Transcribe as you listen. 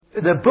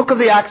the book of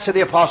the Acts of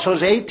the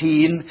Apostles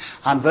 18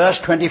 and verse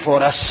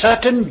 24. A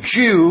certain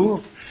Jew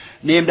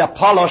named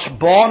Apollos,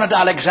 born at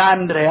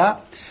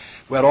Alexandria,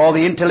 where all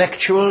the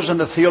intellectuals and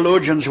the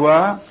theologians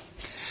were,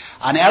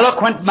 an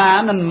eloquent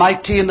man and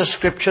mighty in the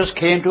Scriptures,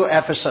 came to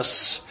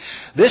Ephesus.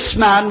 This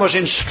man was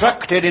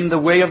instructed in the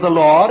way of the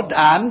Lord,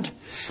 and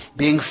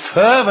being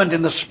fervent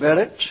in the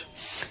Spirit,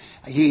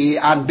 he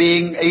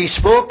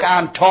spoke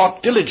and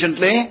taught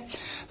diligently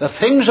the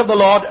things of the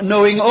Lord,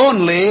 knowing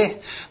only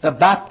the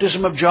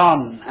baptism of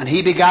John. And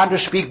he began to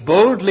speak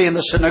boldly in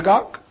the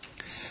synagogue,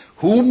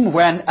 whom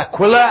when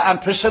Aquila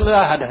and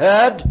Priscilla had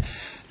heard,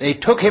 they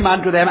took him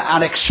unto them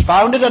and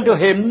expounded unto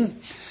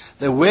him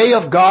the way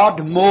of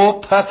God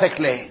more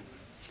perfectly.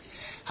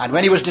 And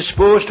when he was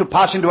disposed to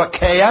pass into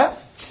Achaia,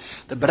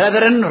 the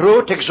brethren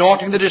wrote,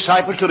 exhorting the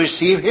disciples to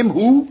receive him,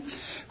 who,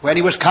 when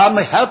he was come,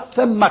 helped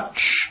them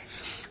much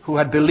who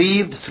had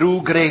believed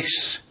through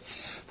grace.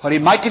 For he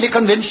mightily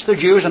convinced the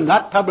Jews, and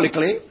that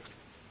publicly,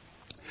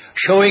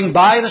 showing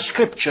by the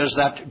Scriptures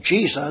that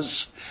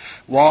Jesus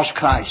was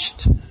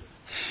Christ.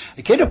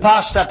 It came to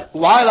pass that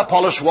while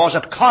Apollos was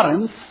at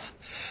Corinth,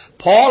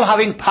 Paul,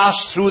 having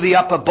passed through the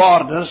upper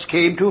borders,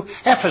 came to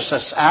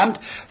Ephesus, and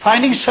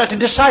finding certain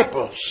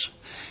disciples,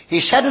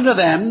 he said unto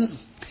them,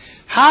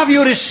 have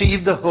you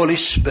received the Holy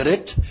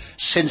Spirit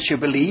since you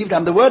believed?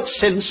 And the word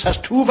since has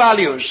two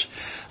values.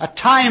 A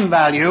time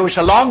value is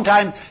a long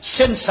time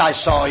since I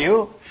saw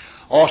you,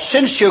 or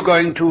since you're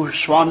going to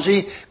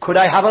Swansea, could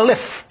I have a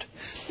lift?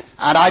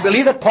 And I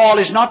believe that Paul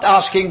is not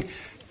asking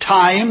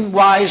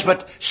time-wise,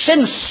 but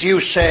since you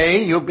say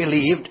you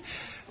believed,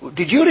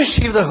 did you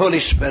receive the Holy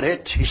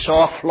Spirit? He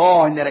saw a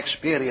flaw in their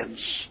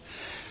experience.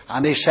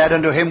 And they said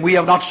unto him, we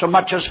have not so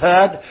much as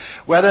heard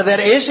whether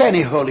there is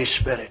any Holy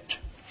Spirit.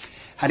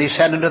 And he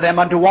said unto them,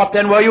 unto what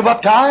then were you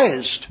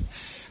baptized?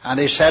 And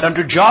they said,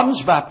 unto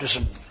John's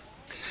baptism.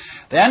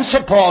 Then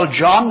said Paul,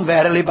 John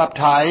verily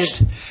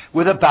baptized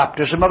with a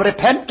baptism of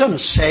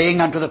repentance, saying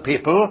unto the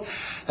people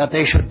that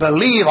they should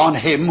believe on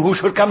him who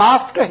should come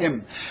after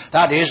him,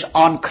 that is,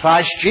 on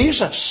Christ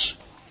Jesus.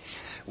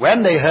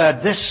 When they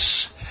heard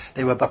this,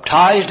 they were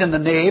baptized in the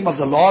name of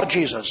the Lord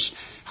Jesus.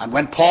 And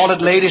when Paul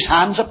had laid his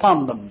hands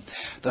upon them,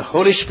 the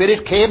Holy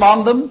Spirit came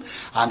on them,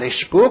 and they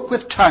spoke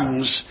with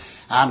tongues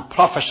and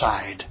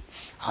prophesied.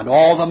 And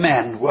all the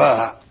men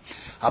were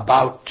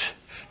about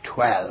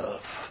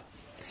 12.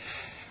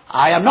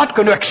 I am not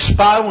going to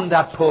expound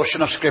that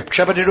portion of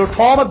Scripture, but it will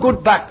form a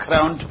good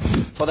background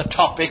for the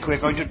topic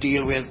we're going to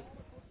deal with.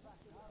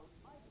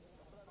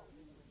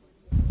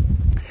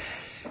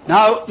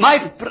 Now,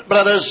 my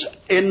brothers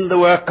in the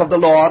work of the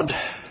Lord,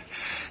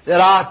 there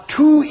are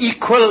two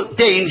equal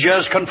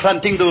dangers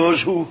confronting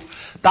those who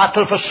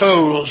battle for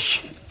souls.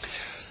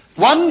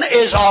 One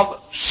is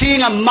of seeing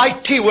a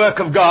mighty work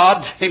of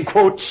God, in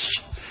quotes,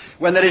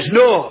 when there is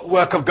no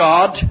work of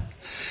God,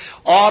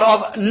 or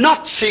of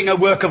not seeing a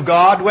work of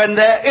God when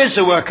there is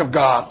a work of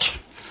God.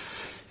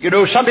 You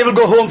know, some people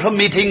go home from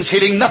meetings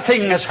feeling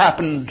nothing has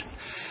happened,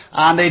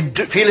 and they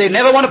feel they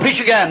never want to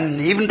preach again.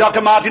 Even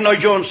Dr. Martin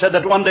Lloyd-Jones said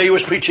that one day he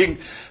was preaching,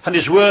 and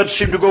his words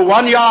seemed to go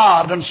 1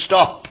 yard and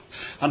stop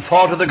and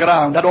fall to the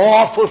ground. That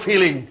awful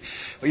feeling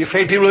where you're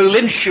afraid people will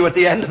lynch you at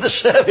the end of the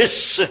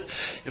service.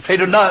 You're afraid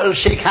to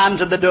shake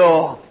hands at the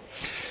door.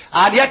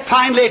 And yet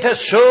find later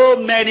so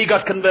many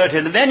got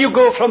converted. And then you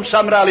go from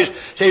some rallies,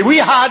 say, we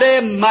had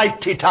a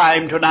mighty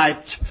time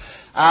tonight.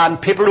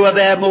 And people who were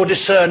there more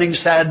discerning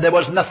said there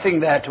was nothing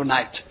there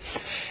tonight.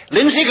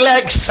 Lindsay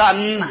Glegg's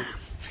son,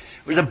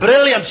 who was a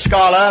brilliant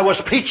scholar,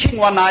 was preaching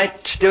one night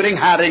during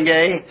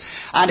Haringey,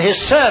 and his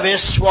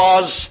service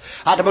was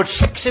at about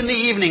 6 in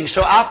the evening.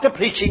 So after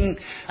preaching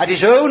at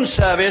his own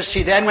service,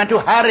 he then went to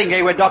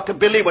Haringey where Dr.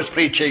 Billy was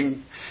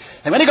preaching.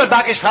 And when he got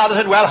back, his father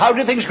said, well, how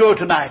do things go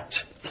tonight?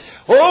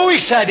 Oh, he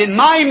said, in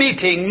my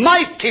meeting,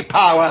 mighty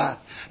power,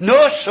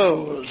 no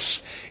souls.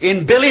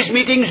 In Billy's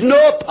meetings,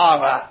 no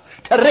power.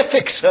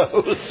 Terrific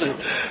souls.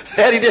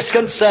 Very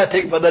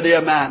disconcerting for the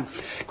dear man.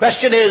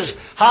 Question is,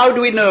 how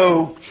do we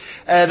know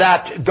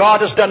that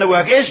God has done a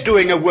work, is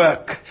doing a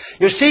work?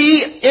 You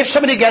see, if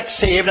somebody gets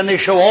saved and they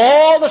show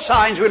all the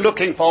signs we're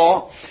looking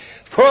for,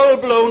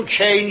 full-blown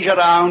change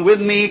around.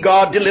 With me,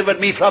 God delivered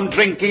me from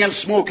drinking and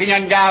smoking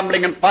and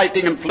gambling and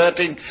fighting and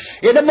flirting.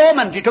 In a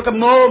moment, He took a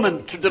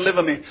moment to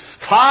deliver me.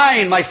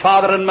 Fine, my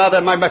father and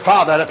mother, my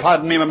father,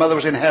 pardon me, my mother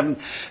was in heaven,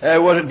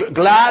 was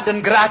glad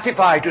and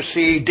gratified to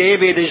see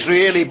David is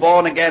really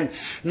born again.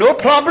 No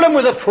problem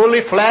with a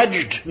fully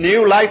fledged,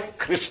 new life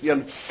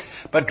Christian.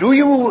 But do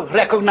you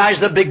recognize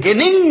the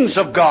beginnings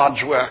of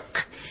God's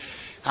work?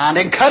 And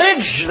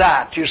encourage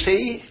that, you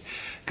see.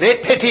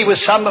 Great pity with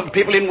some of the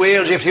people in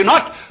Wales, if you're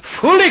not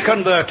fully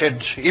converted,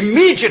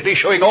 immediately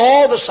showing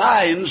all the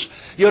signs,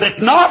 you're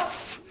written off.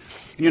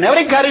 You're never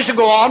encouraged to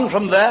go on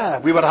from there.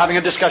 We were having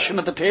a discussion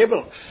at the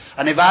table.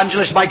 An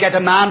evangelist might get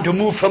a man to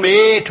move from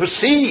A to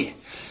C.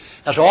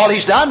 That's all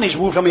he's done, he's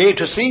moved from A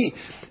to C.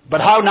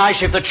 But how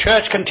nice if the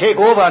church can take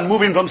over and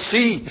move him from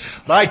sea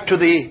right to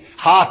the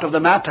heart of the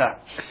matter.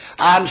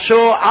 And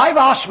so I've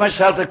asked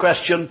myself the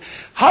question,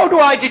 how do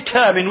I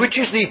determine which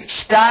is the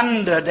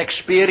standard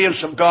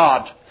experience of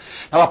God?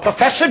 Now,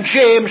 Professor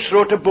James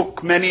wrote a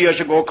book many years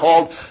ago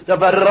called The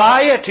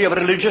Variety of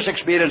Religious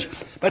Experience,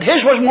 but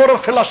his was more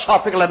a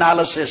philosophical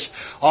analysis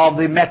of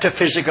the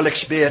metaphysical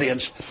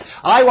experience.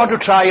 I want to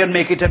try and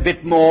make it a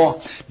bit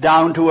more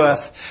down to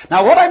earth.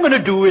 Now, what I'm going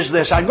to do is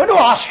this. I'm going to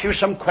ask you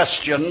some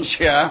questions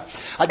here.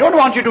 I don't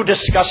want you to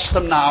discuss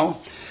them now.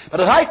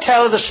 But as I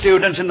tell the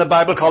students in the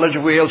Bible College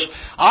of Wales,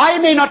 I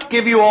may not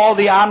give you all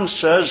the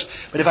answers,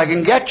 but if I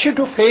can get you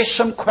to face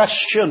some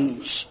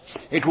questions,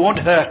 it won't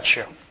hurt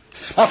you.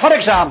 Now, for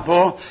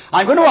example,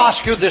 I'm going to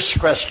ask you this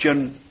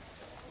question.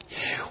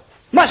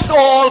 Must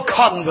all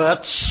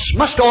converts,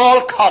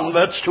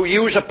 to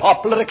use a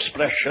popular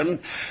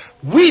expression,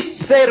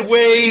 weep their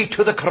way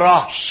to the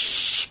cross?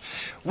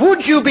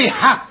 Would you be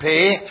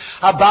happy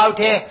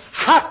about a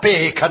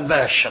happy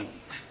conversion?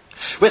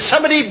 With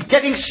somebody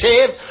getting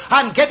saved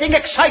and getting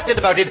excited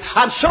about it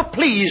and so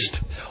pleased?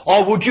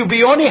 Or would you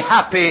be only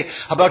happy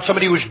about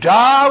somebody who's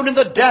down in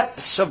the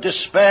depths of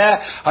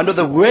despair under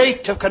the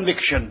weight of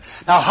conviction?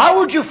 Now, how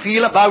would you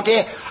feel about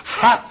a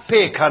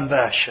happy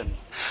conversion?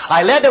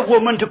 I led a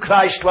woman to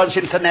Christ once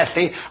in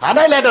Llanelli, and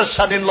I led her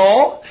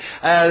son-in-law.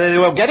 They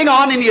were getting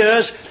on in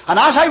years, and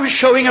as I was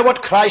showing her what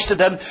Christ had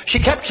done, she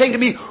kept saying to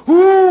me,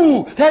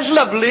 "Ooh, that's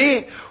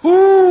lovely.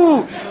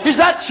 Ooh, is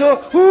that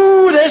so?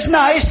 Ooh, that's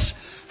nice."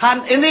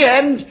 And in the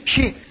end,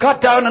 she got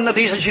down on the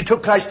knees and she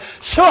took Christ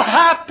so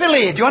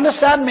happily. Do you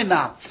understand me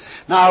now?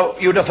 Now,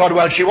 you'd have thought,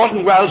 well, she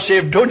wasn't well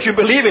saved. Don't you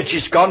believe it?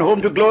 She's gone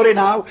home to glory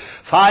now.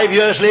 5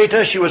 years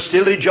later, she was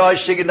still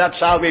rejoicing in that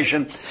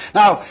salvation.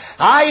 Now,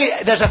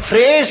 there's a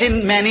phrase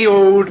in many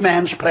old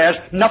men's prayers,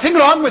 nothing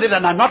wrong with it,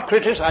 and I'm not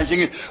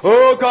criticizing it.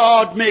 Oh,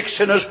 God, make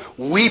sinners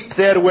weep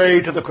their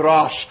way to the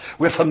cross.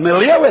 We're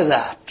familiar with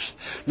that.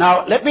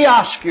 Now, let me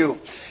ask you,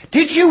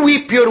 did you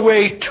weep your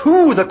way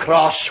to the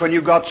cross when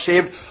you got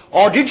saved,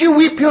 or did you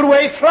weep your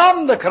way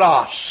from the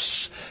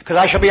cross? Because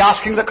I shall be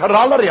asking the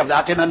corollary of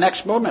that in the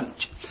next moment.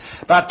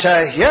 But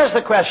here's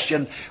the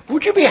question.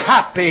 Would you be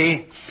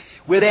happy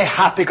with a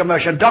happy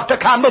conversion? Dr.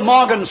 Campbell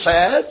Morgan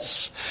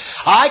says,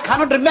 I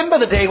cannot remember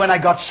the day when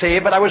I got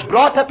saved, but I was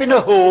brought up in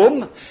a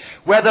home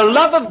where the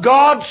love of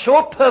God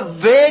so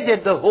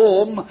pervaded the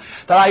home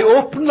that I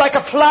opened like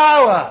a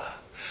flower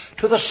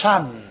to the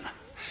sun.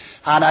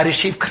 And I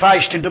received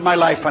Christ into my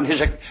life, and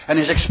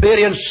his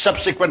experience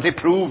subsequently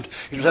proved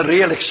it was a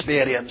real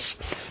experience.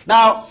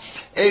 Now,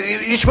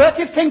 it's worth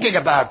you thinking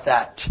about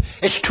that.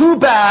 It's too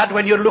bad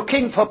when you're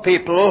looking for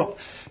people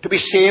to be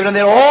saved, and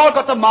they've all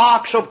got the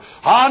marks of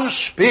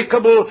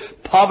unspeakable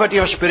poverty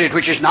of spirit,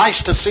 which is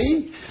nice to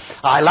see.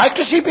 I like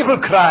to see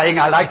people crying.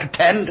 I like to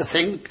tend to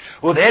think,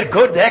 oh, they're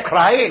good, they're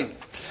crying.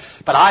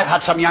 But I've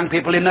had some young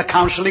people in the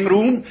counselling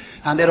room,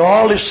 and they're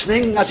all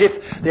listening as if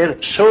they're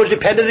so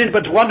dependent on it,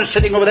 but one is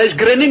sitting over there is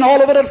grinning all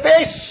over her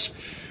face.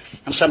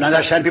 And sometimes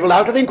I send people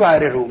out of the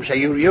inquiry room, say,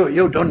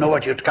 you don't know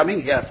what you're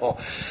coming here for.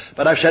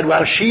 But I've said,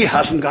 well, she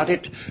hasn't got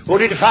it,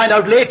 only to find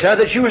out later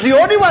that she was the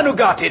only one who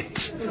got it.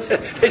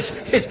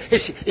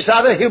 It's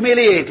rather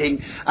humiliating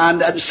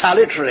and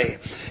salutary.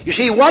 You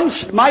see,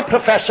 once my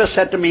professor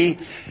said to me,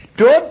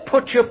 don't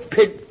put your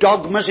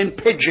dogmas in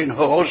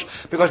pigeonholes,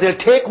 because they'll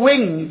take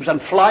wings and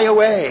fly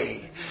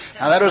away.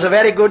 Now, that was a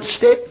very good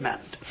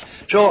statement.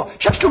 So,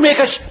 just to make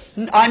us,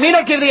 I may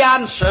not give the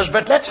answers,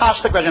 but let's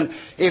ask the question.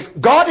 If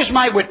God is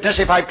my witness,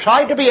 if I've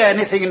tried to be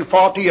anything in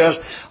 40 years,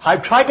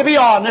 I've tried to be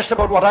honest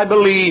about what I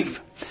believe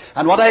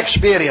and what I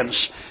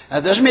experience.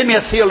 It doesn't make me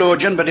a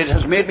theologian, but it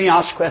has made me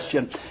ask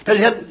questions.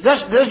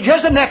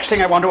 Here's the next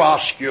thing I want to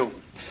ask you.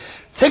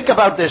 Think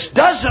about this.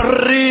 Does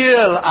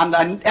real, and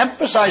I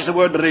emphasize the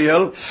word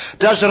real,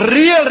 does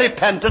real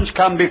repentance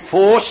come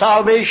before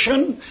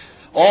salvation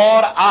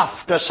or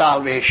after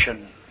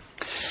salvation?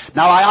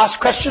 Now, I ask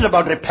questions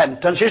about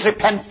repentance. Is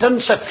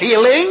repentance a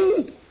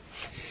feeling?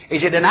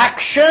 Is it an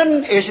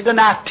action? Is it an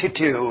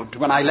attitude?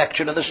 When I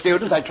lecture to the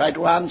students, I try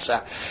to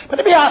answer. But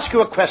let me ask you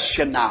a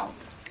question now.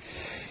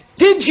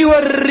 Did you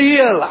a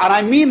real, and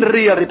I mean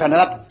real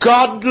repentance, that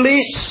godly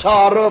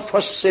sorrow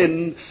for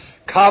sin,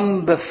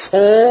 come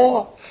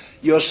before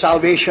your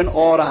salvation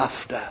or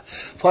after?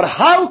 For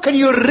how can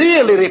you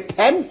really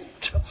repent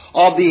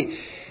of the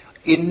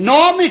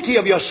enormity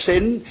of your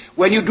sin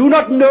when you do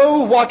not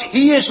know what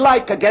he is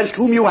like against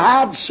whom you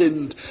have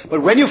sinned?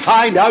 But when you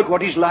find out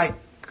what he's like,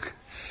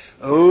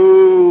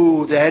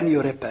 oh, then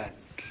you repent.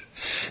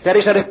 There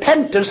is a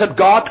repentance that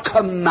God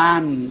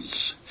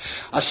commands.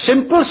 A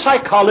simple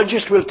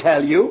psychologist will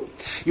tell you,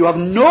 you have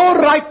no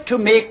right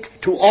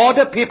to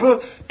order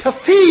people to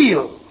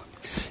feel.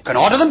 You can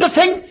order them to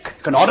think,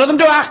 you can order them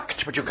to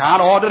act, but you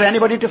can't order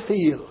anybody to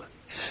feel.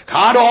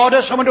 Can't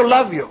order someone to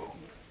love you.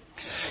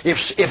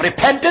 If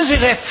repentance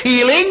is a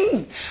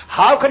feeling,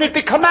 how can it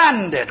be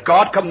commanded?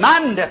 God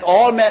commandeth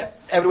all men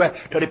everywhere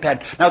to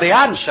repent. Now the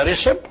answer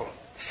is simple.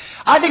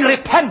 I think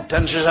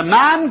repentance is a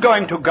man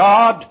going to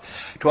God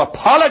to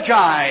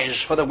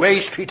apologize for the way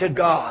he's treated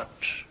God.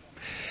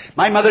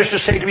 My mother used to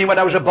say to me when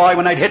I was a boy,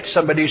 when I'd hit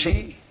somebody,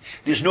 see,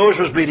 his nose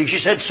was bleeding, she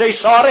said, say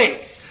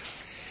sorry.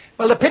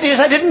 Well, the pity is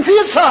I didn't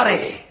feel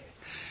sorry.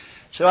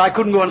 So I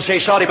couldn't go and say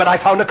sorry, but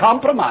I found a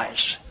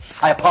compromise.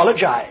 I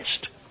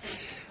apologized.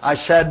 I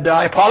said,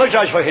 I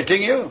apologize for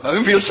hitting you. I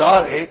don't feel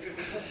sorry.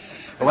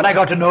 But when I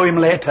got to know him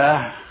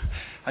later,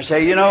 I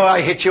say, you know,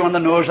 I hit you on the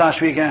nose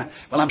last week.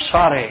 Well, I'm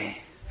sorry.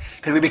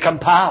 Because we become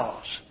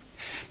pals.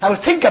 Now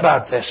think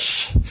about this.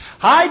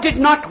 I did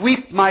not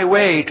weep my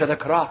way to the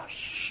cross,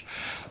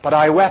 but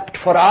I wept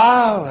for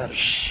hours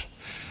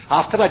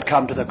after I'd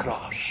come to the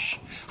cross.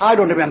 I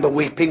don't remember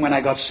weeping when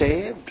I got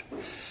saved,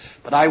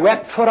 but I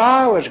wept for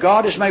hours.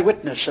 God is my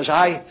witness as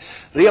I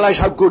realize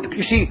how good.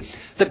 You see,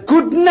 the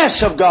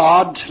goodness of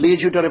God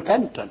leads you to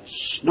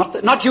repentance.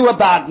 Not your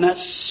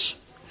badness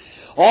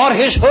or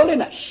His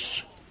holiness.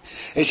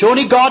 It's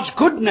only God's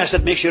goodness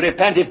that makes you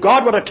repent. If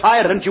God were a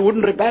tyrant, you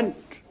wouldn't repent.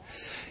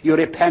 You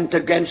repent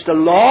against a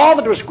law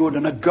that was good,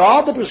 and a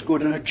God that was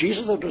good, and a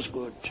Jesus that was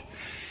good.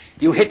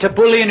 You hit a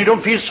bully and you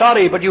don't feel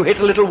sorry, but you hit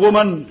a little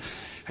woman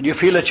and you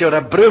feel that you're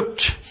a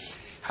brute.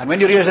 And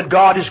when you realize that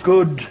God is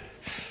good,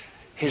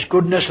 His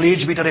goodness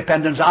leads me to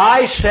repentance.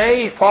 I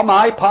say, for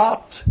my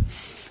part,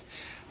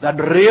 that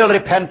real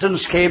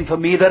repentance came for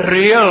me, the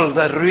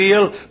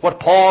real, what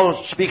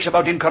Paul speaks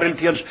about in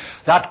Corinthians,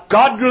 that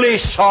godly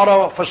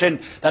sorrow for sin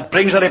that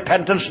brings a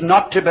repentance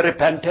not to be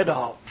repented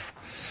of.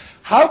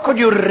 How could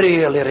you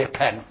really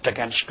repent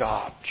against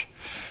God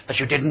that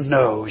you didn't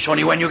know? It's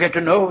only when you get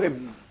to know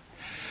Him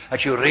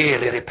that you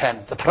really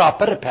repent, the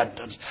proper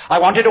repentance. I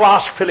wanted to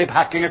ask Philip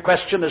Hacking a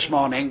question this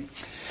morning.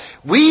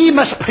 We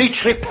must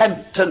preach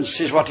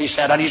repentance, is what he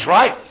said, and he's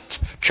right.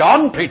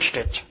 John preached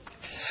it.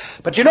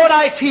 But you know what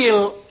I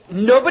feel?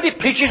 Nobody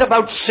preaches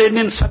about sin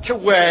in such a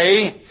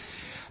way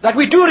that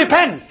we do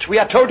repent. We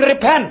are told to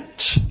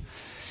repent.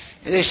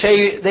 They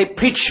say they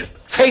preach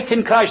faith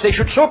in Christ. They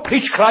should so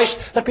preach Christ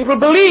that people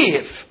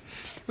believe.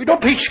 We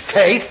don't preach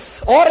faith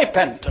or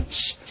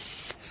repentance.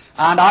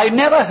 And I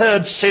never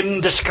heard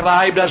sin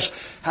described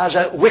as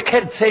a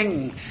wicked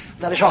thing.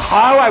 That is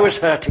how I was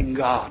hurting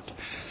God.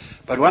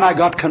 But when I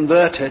got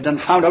converted and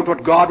found out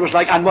what God was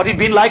like and what He'd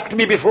been like to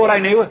me before I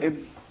knew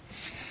Him,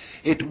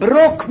 it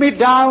broke me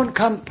down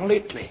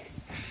completely.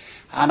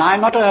 And I'm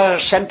not a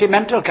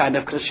sentimental kind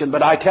of Christian,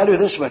 but I tell you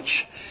this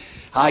much.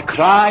 I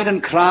cried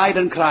and cried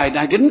and cried.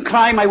 I didn't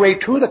cry my way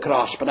to the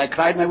cross, but I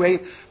cried my way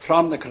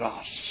from the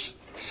cross.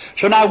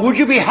 So now, would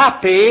you be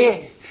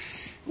happy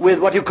with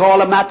what you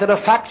call a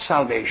matter-of-fact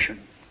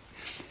salvation?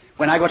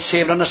 When I got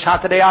saved on a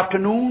Saturday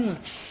afternoon,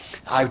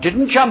 I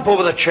didn't jump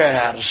over the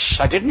chairs.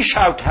 I didn't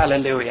shout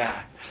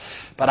hallelujah.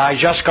 But I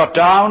just got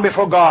down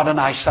before God and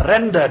I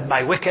surrendered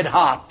my wicked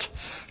heart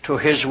to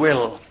His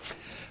will.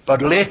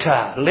 But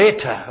later,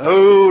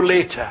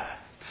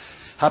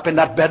 up in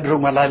that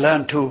bedroom where I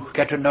learned to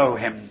get to know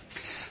Him,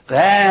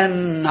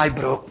 then I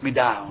broke me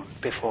down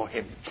before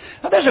Him.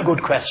 Now there's a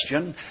good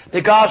question,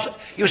 because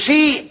you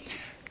see,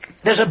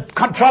 there's a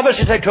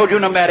controversy, as I told you,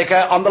 in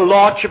America on the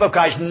Lordship of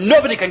Christ.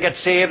 Nobody can get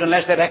saved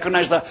unless they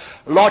recognize the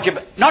Lordship.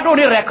 Not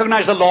only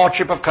recognize the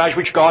Lordship of Christ,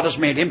 which God has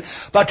made Him,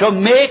 but to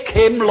make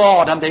Him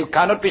Lord, and they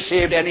cannot be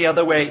saved any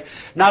other way.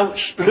 Now,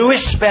 Louis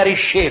Sperry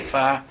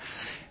Schaeffer,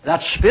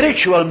 that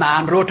spiritual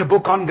man, wrote a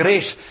book on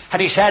grace,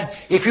 and he said,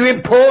 if you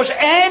impose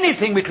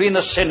anything between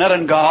the sinner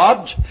and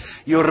God,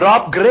 you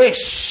rob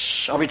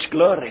grace of its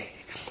glory.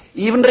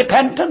 Even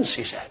repentance,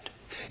 he said.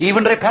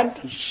 Even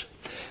repentance.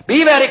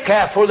 Be very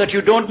careful that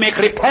you don't make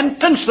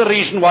repentance the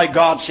reason why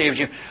God saves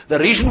you. The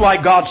reason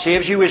why God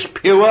saves you is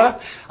pure,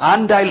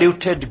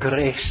 undiluted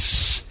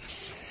grace,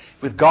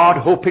 with God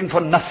hoping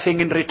for nothing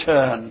in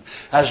return,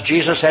 as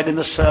Jesus said in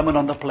the Sermon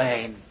on the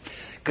Plain.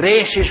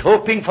 Grace is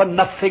hoping for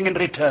nothing in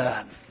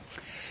return,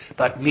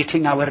 but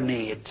meeting our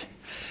need.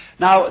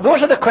 Now,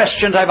 those are the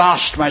questions I've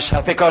asked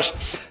myself, because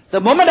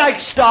the moment I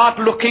start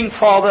looking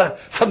for the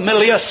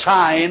familiar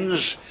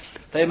signs,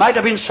 there might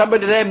have been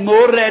somebody there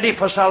more ready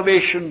for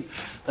salvation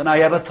than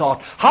I ever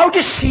thought. How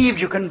deceived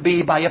you can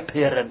be by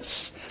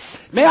appearance.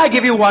 May I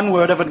give you one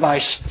word of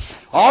advice?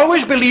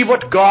 Always believe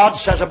what God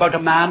says about a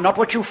man, not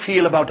what you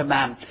feel about a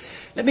man.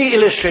 Let me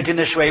illustrate in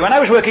this way. When I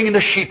was working in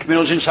the sheet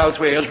mills in South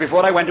Wales,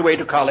 before I went away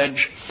to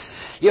college,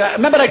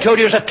 remember I told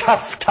you it was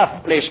a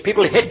tough place.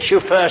 People hit you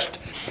first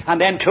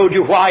and then told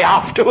you why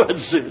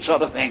afterwards,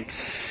 sort of thing.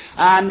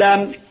 And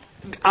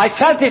I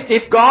felt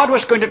if God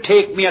was going to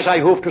take me, as I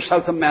hope, to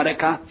South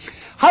America,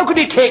 how could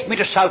He take me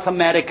to South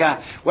America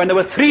when there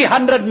were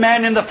 300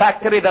 men in the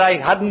factory that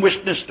I hadn't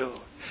witnessed to?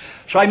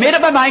 So I made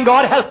up my mind,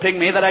 God helping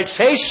me, that I'd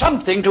say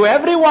something to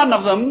every one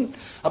of them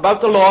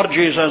about the Lord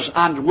Jesus.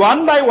 And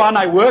one by one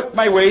I worked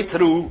my way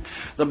through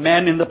the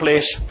men in the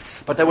place.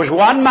 But there was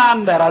one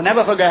man there I'll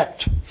never forget.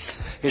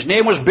 His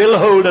name was Bill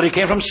Holder. He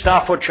came from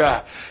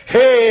Staffordshire.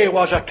 He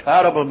was a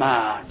terrible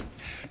man.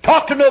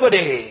 Talked to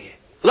nobody.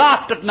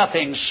 Laughed at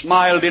nothing.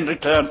 Smiled in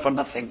return for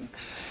nothing.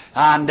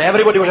 And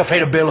everybody was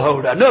afraid of Bill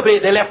Holder. Nobody,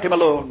 they left him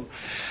alone.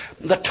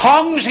 The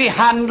tongs he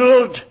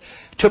handled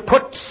to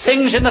put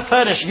things in the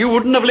furnace, you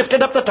wouldn't have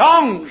lifted up the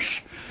tongs.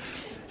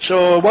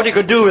 So what he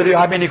could do with you,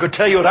 he could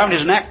tear you around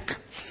his neck.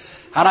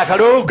 And I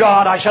felt, oh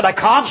God, I said, I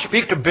can't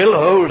speak to Bill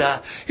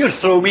Holder. He'll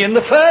throw me in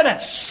the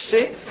furnace.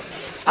 See?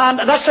 And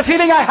that's the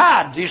feeling I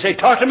had. You say,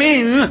 talk to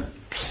me.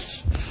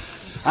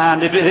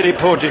 And it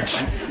reported,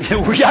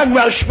 young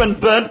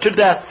Welshman burnt to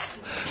death.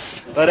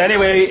 But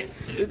anyway,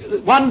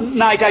 one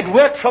night I'd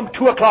worked from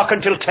 2 o'clock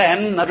until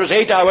 10. That was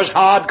 8 hours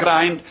hard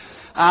grind.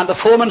 And the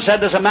foreman said,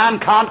 there's a man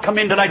can't come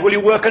in tonight. Will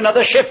you work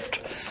another shift?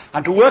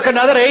 And to work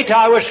another 8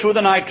 hours through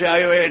the night,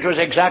 it was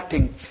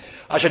exacting.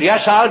 I said,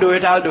 yes, I'll do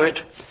it.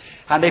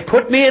 And they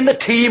put me in the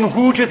team.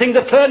 Who do you think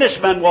the furnace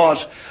man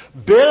was?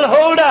 Bill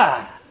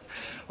Holder.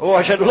 Oh,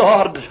 I said,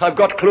 Lord, I've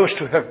got close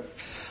to him.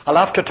 I'll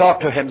have to talk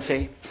to him,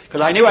 see.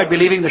 Because I knew I'd be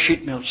leaving the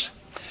sheet mills.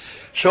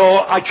 So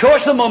I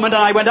chose the moment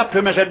and I went up to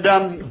him and said,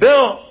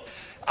 Bill,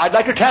 I'd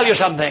like to tell you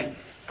something.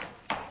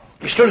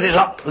 He stood with his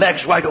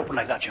legs wide open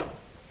like that,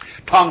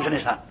 tongs in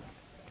his hand.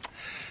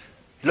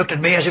 He looked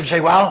at me as if to say,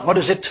 well, what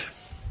is it?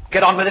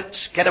 Get on with it.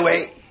 Get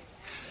away.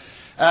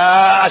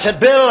 I said,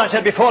 Bill,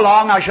 before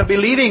long I shall be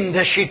leaving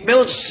the sheet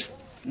mills.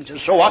 He said,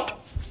 so what?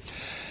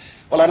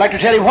 Well, I'd like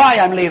to tell you why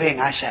I'm leaving,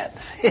 I said.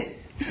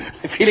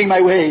 Feeling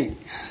my way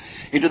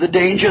into the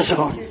danger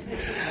zone.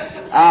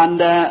 And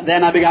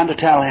then I began to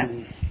tell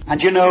him. And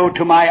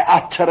to my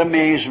utter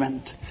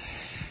amazement,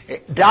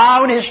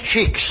 down his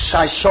cheeks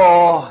I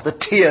saw the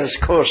tears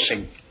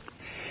coursing,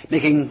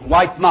 making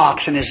white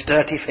marks in his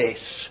dirty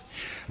face.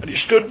 And he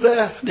stood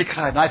there and he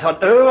cried. And I thought,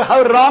 oh,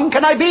 how wrong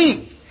can I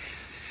be?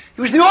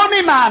 He was the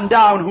only man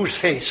down whose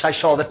face I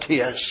saw the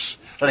tears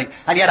running.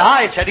 And yet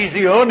I had said he's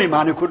the only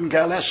man who couldn't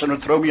care less and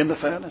would throw me in the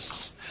furnace.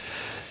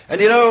 And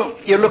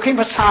you're looking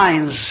for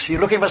signs.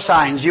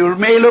 You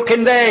may look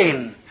in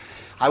vain.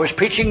 I was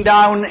preaching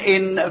down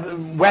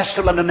in west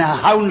of London,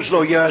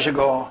 Hounslow, years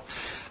ago.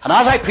 And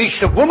as I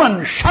preached, a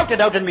woman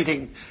shouted out in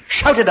meeting.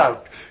 Shouted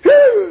out.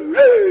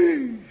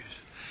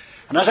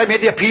 And as I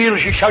made the appeal,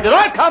 she shouted,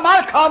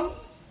 I'll come.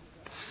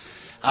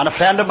 And a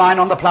friend of mine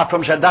on the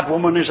platform said, that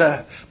woman is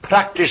a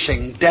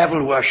practicing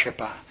devil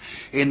worshipper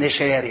in this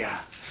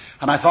area.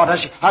 And I thought,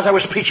 as I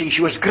was preaching,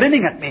 she was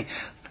grinning at me.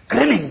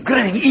 Grinning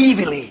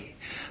evilly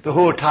the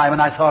whole time.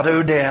 And I thought,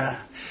 oh dear,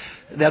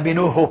 there'll be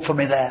no hope for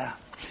me there.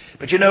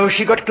 But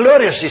she got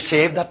gloriously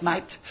saved that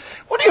night.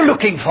 What are you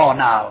looking for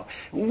now?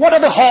 What are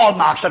the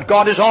hallmarks that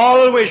God is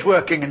always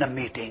working in a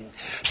meeting?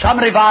 Some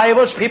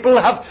revivals, people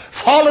have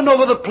fallen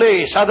over the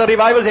place. Other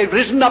revivals, they've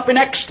risen up in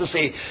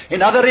ecstasy.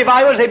 In other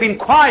revivals, they've been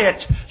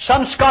quiet.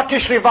 Some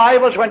Scottish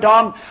revivals went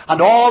on, and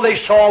all they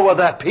saw were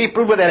the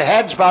people with their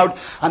heads bowed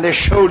and their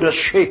shoulders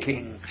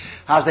shaking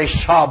as they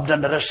sobbed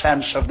under a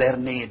sense of their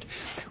need.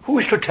 Who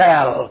is to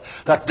tell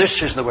that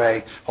this is the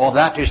way or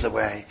that is the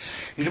way?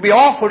 It would be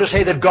awful to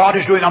say that God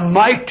is doing a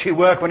mighty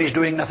work when He's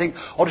doing nothing,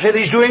 or to say that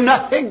He's doing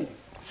nothing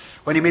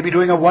when He may be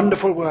doing a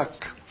wonderful work.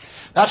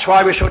 That's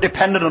why we're so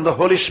dependent on the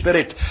Holy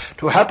Spirit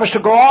to help us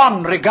to go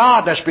on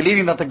regardless,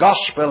 believing that the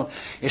gospel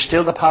is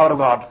still the power of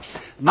God.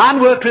 A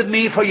man worked with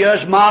me for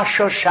years,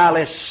 Marshal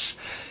Challis.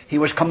 He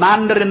was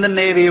commander in the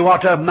Navy.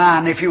 What a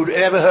man. If you've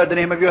ever heard the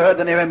name, have you heard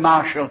the name of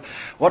Marshal?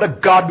 What a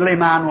godly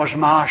man was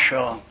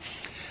Marshal.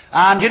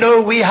 And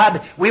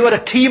we were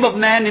a team of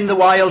men in the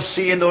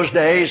YLC in those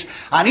days,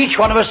 and each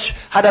one of us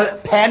had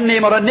a pen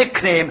name or a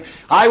nickname.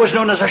 I was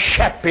known as a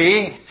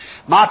Sheppy.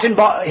 Martin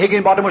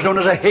Higginbottom was known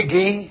as a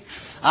Higgy,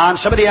 and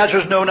somebody else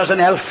was known as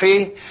an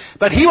Elfie,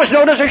 but he was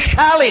known as a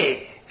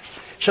Shally.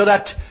 So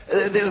that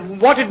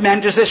what it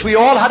meant is this: we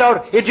all had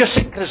our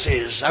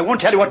idiosyncrasies. I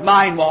won't tell you what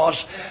mine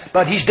was,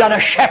 but he's done a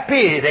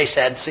Sheppy, they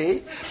said.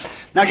 See?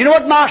 Now, do you know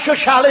what Marshal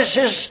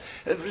Challis's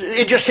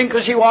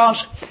idiosyncrasy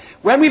was?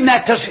 When we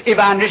met as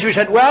evangelists, we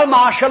said, well,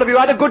 Marshal, have you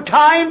had a good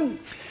time?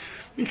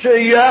 He'd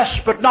say, yes,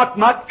 but not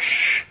much.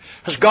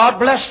 Has God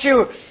blessed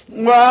you?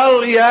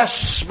 Well,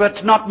 yes,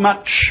 but not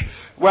much.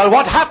 Well,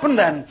 what happened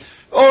then?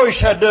 Oh, he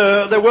said,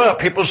 there were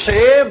people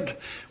saved.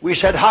 We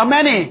said, how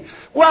many?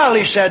 Well,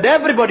 he said,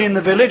 everybody in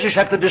the village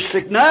except the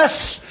district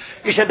nurse.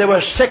 He said there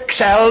were 6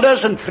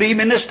 elders and 3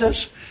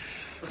 ministers.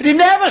 But he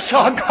never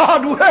saw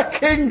God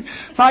working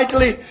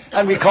mightily.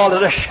 And we call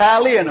it a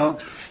shally,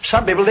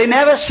 Some people, they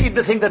never seem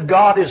to think that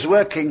God is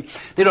working.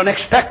 They don't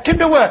expect Him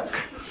to work.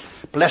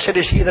 Blessed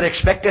is he that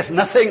expecteth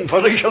nothing,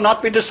 for he shall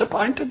not be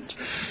disappointed.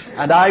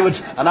 And I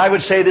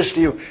would say this to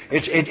you.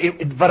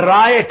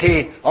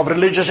 Variety of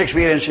religious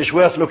experience is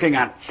worth looking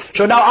at.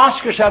 So now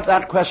ask yourself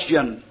that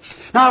question.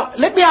 Now,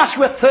 let me ask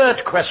you a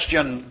third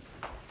question.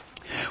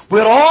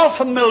 We're all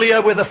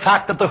familiar with the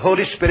fact that the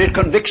Holy Spirit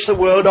convicts the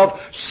world of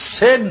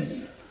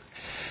sin.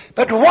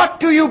 But what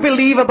do you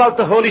believe about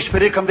the Holy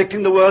Spirit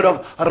convicting the world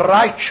of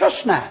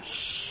righteousness?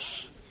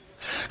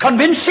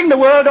 Convincing the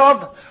world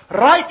of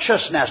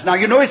righteousness. Now,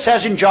 it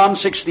says in John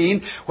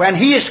 16, when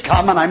He is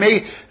come, and I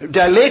may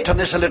dilate on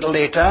this a little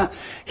later,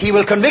 He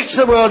will convict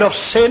the world of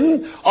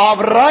sin, of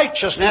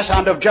righteousness,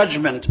 and of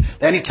judgment.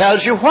 Then He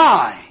tells you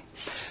why.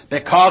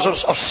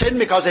 Because of sin,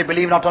 because they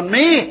believe not on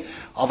me.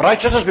 Of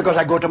righteousness, because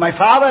I go to my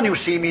Father, and you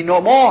see me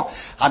no more.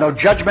 And of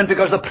judgment,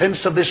 because the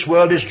prince of this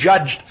world is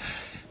judged.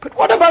 But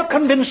what about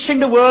convincing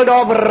the world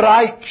of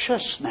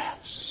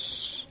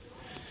righteousness?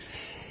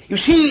 You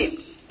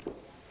see,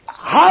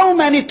 How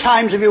many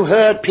times have you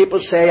heard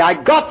people say,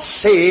 I got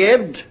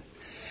saved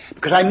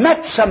because I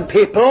met some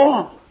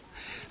people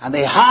and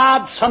they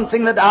had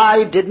something that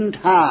I didn't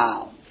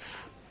have.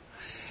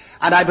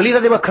 And I believe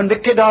that they were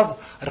convicted of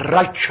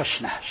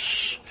righteousness.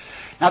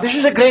 Now this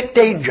is a great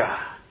danger.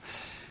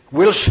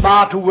 Will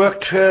Smart, who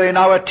worked in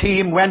our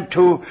team, went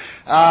to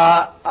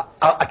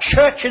a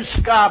church in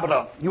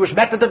Scarborough. He was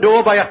met at the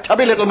door by a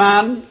tubby little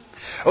man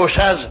who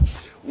says,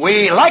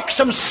 we like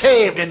some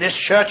saved in this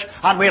church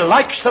and we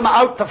like some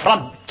out the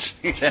front.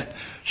 He said,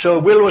 so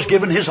Will was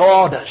given his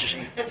orders,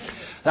 you see,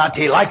 that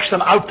he likes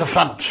them out the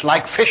front,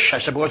 like fish, I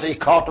suppose, that he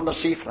caught on the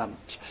seafront.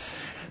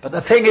 But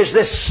the thing is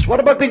this, what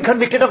about being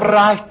convicted of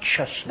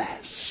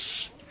righteousness?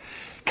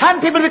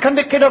 Can people be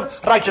convicted of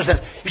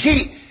righteousness? You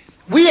see,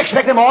 we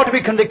expect them all to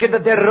be convicted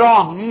that they're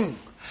wrong,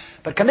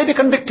 but can they be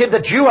convicted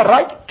that you are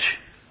right?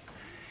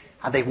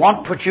 And they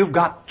want what you've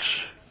got.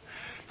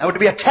 Now it would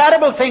be a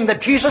terrible thing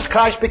that Jesus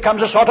Christ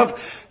becomes a sort of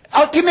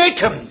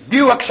ultimatum.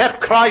 You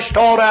accept Christ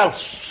or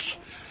else.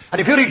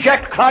 And if you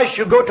reject Christ,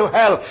 you go to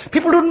hell.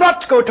 People do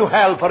not go to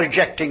hell for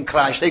rejecting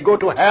Christ. They go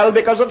to hell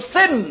because of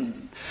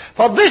sin.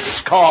 For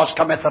this cause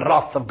cometh the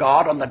wrath of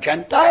God on the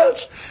Gentiles.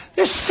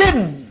 This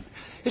sin.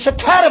 It's a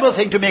terrible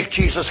thing to make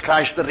Jesus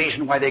Christ the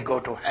reason why they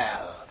go to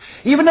hell.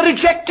 Even the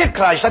rejected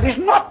Christ, that is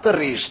not the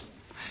reason.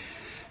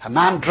 A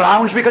man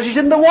drowns because he's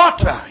in the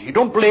water. You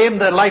don't blame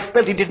the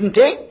lifebelt he didn't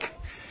take.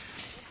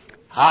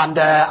 And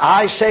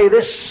I say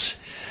this,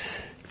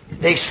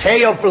 they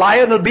say of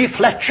Lionel B.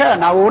 Fletcher,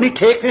 now only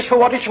take this for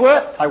what it's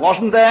worth. I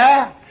wasn't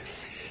there.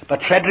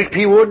 But Frederick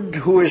P. Wood,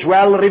 who is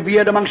well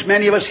revered amongst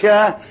many of us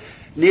here,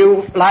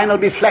 knew Lionel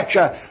B.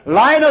 Fletcher.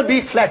 Lionel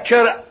B.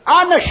 Fletcher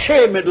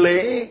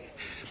unashamedly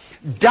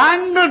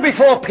dangled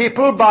before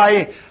people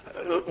by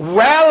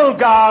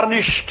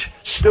well-garnished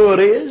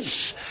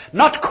stories,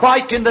 not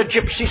quite in the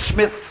Gypsy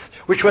Smith,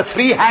 which were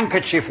 3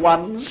 handkerchief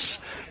ones.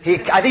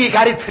 I think he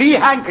carried 3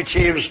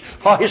 handkerchiefs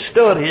for his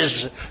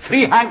stories,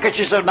 3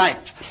 handkerchiefs a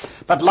night.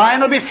 But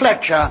Lionel B.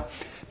 Fletcher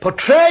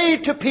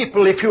portrayed to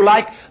people, if you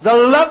like, the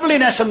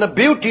loveliness and the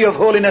beauty of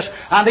holiness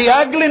and the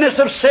ugliness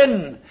of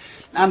sin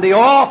and the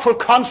awful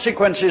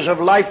consequences of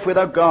life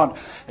without God.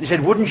 And he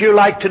said, wouldn't you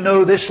like to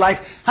know this life?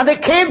 And they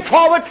came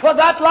forward for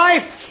that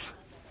life.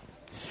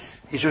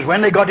 He says,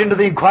 when they got into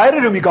the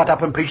inquiry room, he got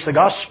up and preached the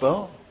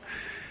gospel.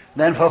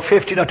 Then for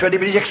 15 or 20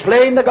 minutes, he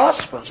explained the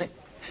gospel. See?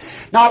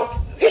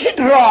 Now, is it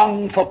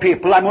wrong for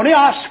people, I'm only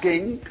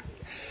asking,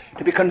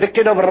 to be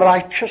convicted of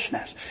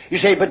righteousness? You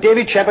say, but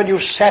David Shepherd, you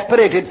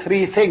separated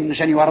 3 things,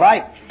 and you are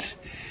right.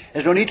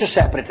 There's no need to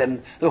separate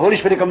them. The Holy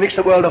Spirit convicts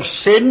the world of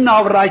sin,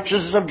 of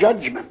righteousness, of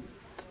judgment.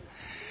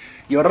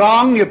 You're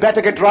wrong, you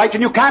better get right,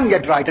 and you can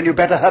get right, and you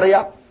better hurry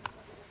up.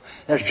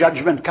 There's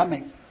judgment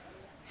coming.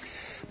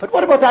 But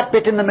what about that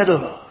bit in the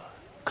middle?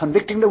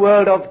 Convicting the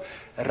world of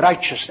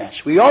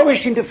righteousness. We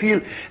always seem to feel,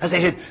 as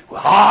they said,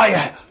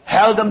 I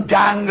held them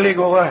dangling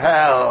over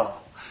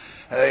hell.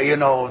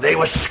 They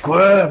were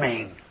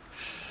squirming.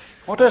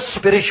 What a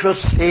spiritual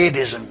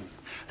sadism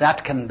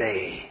that can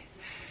be.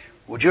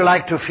 Would you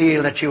like to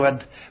feel that you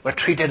were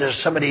treated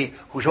as somebody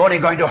who's only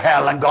going to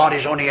hell and God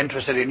is only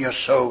interested in your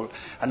soul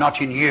and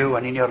not in you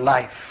and in your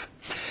life?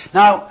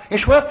 Now,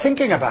 it's worth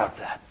thinking about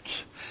that.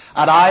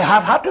 And I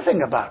have had to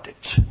think about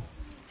it.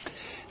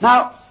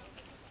 Now,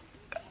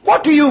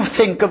 what do you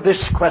think of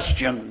this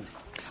question?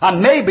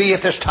 And maybe,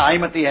 if there's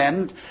time at the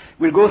end,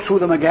 we'll go through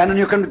them again and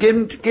you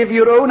can give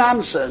your own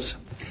answers.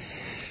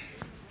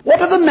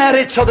 What are the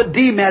merits or the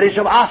demerits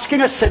of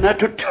asking a sinner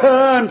to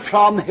turn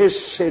from his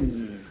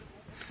sin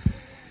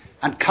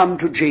and come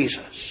to Jesus?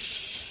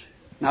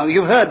 Now,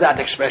 you've heard that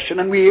expression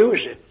and we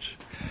use it.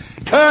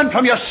 Turn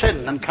from your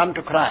sin and come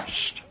to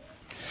Christ.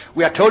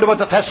 We are told about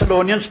the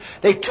Thessalonians,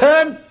 they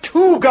turned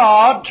to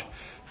God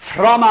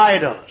from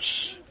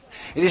idols.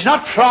 It is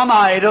not from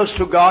idols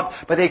to God,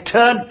 but they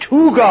turned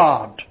to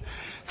God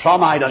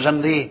from idols.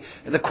 And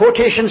the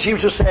quotation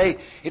seems to say,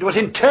 it was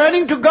in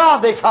turning to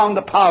God they found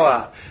the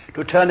power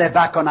to turn their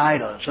back on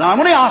idols. Now I'm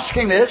only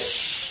asking this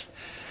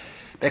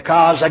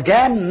because,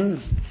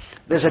 again,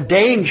 there's a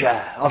danger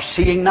of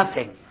seeing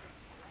nothing.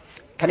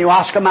 Can you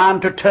ask a man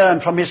to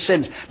turn from his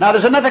sins? Now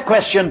there's another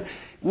question.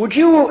 Would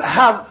you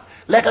have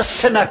let a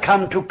sinner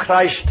come to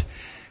Christ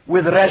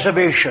with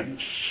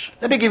reservations?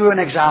 Let me give you an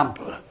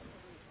example.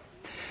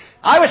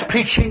 I was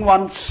preaching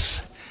once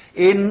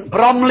in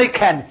Bromley,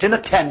 Kent, in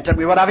a tent, and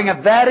we were having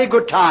a very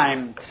good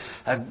time.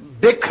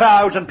 Big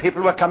crowds and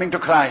people were coming to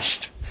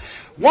Christ.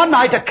 One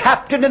night a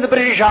captain in the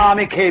British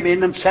Army came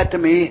in and said to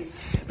me,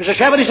 Mr.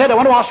 Shepherd, he said, I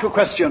want to ask you a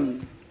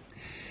question.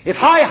 If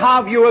I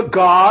have you a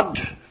God,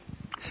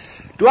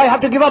 do I have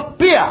to give up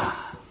beer?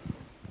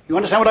 You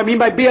understand what I mean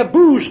by beer?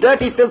 Booze,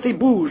 dirty, filthy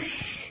booze.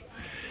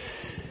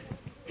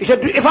 He said,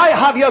 if I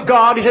have your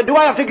God, he said, do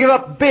I have to give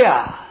up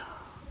beer?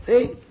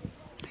 See?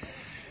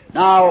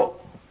 Now,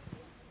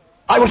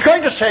 I was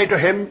going to say to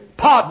him,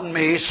 pardon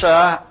me,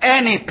 sir,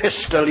 any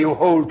pistol you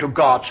hold to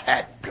God's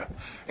head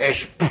is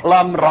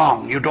plumb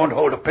wrong. You don't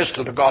hold a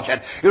pistol to God's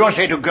head. You don't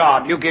say to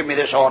God, you give me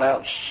this or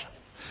else.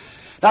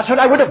 That's what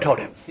I would have told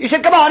him. He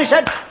said, come on, he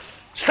said,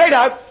 straight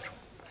out.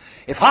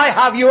 If I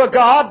have you a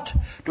God,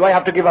 do I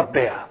have to give up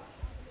beer?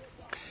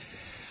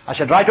 I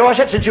said, right, I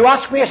said, since you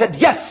asked me, I said,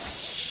 yes.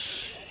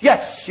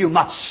 Yes, you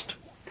must.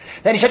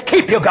 Then he said,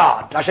 keep your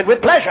God. I said,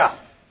 with pleasure.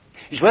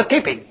 He's worth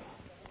keeping.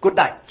 Good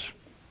night.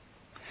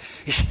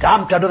 He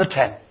stamped out of the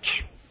tent.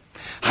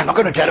 I'm not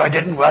going to tell you I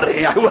didn't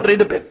worry. I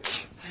worried a bit.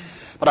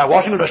 But I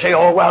wasn't going to say,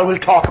 oh, well, we'll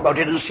talk about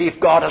it and see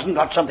if God hasn't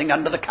got something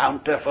under the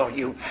counter for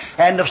you.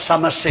 End of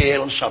summer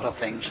sale sort of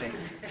thing, see.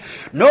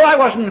 No, I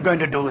wasn't going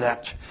to do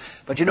that.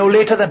 But you know,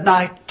 later that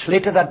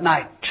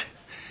night,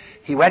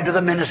 he went to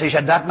the minister. He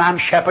said, that man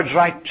Shepherd's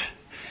right.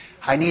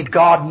 I need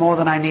God more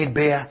than I need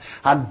beer.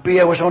 And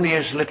beer was only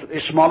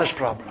his smallest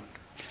problem.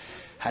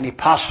 And he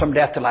passed from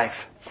death to life.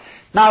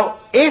 Now,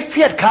 if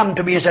he had come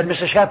to me and said,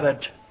 Mr.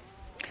 Shepherd,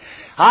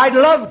 I'd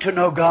love to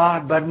know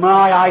God, but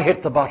I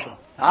hit the bottle.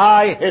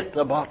 I hit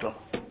the bottle.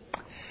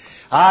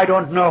 I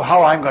don't know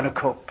how I'm going to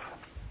cope.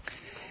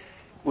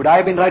 Would I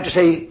have been right to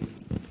say,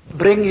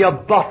 bring your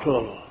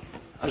bottle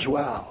as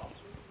well?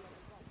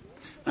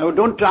 Now,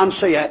 don't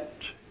answer yet.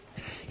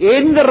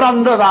 In the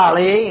Rhondda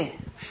Valley,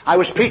 I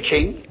was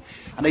preaching,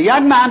 and a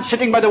young man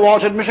sitting by the wall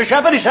said, Mr.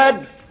 Shepherd, he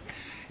said,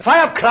 if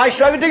I have Christ,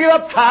 do I have to give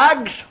up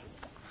fags?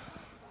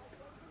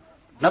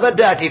 Another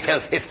dirty,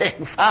 filthy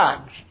thing,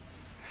 fags.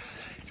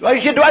 So I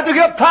said, do I have to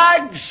give up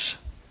fags?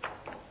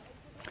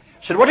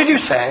 He said, what did you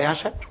say? I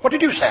said, what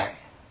did you say?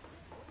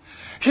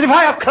 He said, if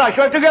I have Christ,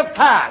 do I have to give up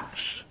fags?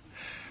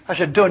 I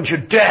said, don't you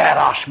dare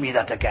ask me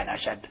that again. I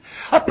said,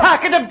 a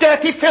packet of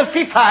dirty,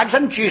 filthy fags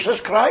and Jesus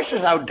Christ?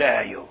 How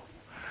dare you?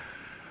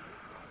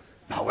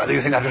 Now, whether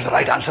you think that was the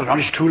right answer or not,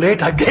 it's too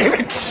late. I gave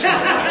it.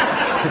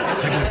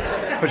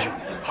 But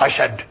I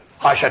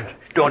said,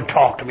 don't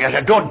talk to me. I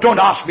said, don't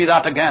ask me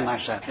that again, I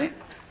said. Eh?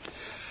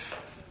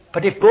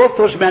 But if both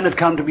those men had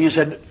come to me and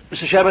said,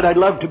 Mr. Shepherd, I'd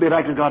love to be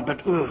right with God, but,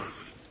 Mr.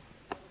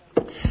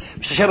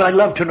 Shepherd, I'd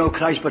love to know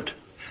Christ, but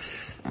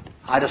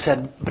I'd have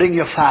said, bring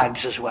your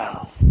fags as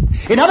well.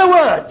 In other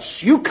words,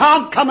 you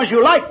can't come as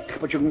you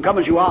like, but you can come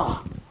as you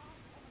are.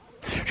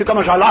 You come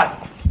as I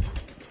like.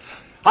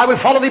 I will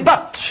follow thee,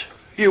 but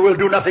you will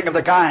do nothing of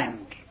the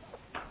kind.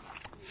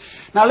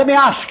 Now let me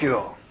ask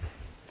you,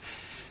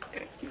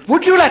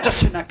 would you let a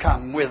sinner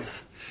come with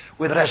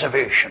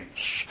reservations?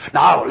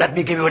 Now, let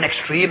me give you an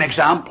extreme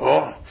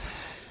example.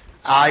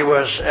 I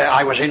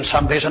was in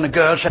some place and a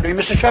girl said to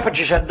me, Mr. Shepherd,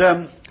 she said,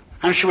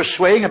 and she was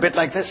swaying a bit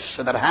like this,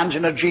 with her hands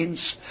in her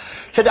jeans.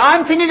 She said,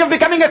 I'm thinking of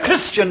becoming a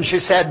Christian, she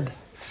said.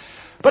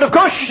 But of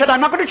course, she said,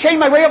 I'm not going to change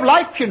my way of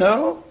life, you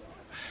know.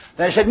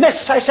 Then I said, miss,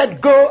 I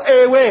said, go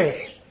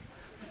away.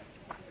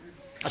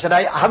 I said,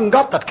 I haven't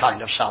got that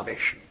kind of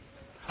salvation.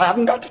 I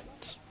haven't got it.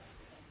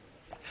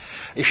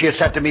 If she had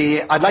said to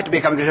me, I'd like to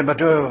become a Christian, but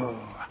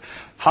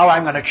how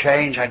I'm going to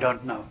change, I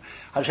don't know.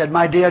 I said,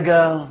 my dear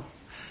girl,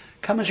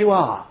 come as you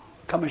are.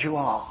 Come as you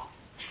are.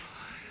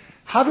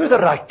 Have you the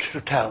right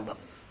to tell them?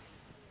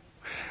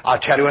 I'll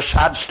tell you a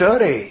sad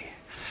story.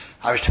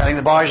 I was telling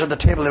the boys at the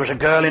table, there was a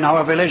girl in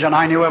our village, and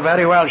I knew her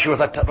very well. She was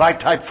the right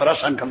type for us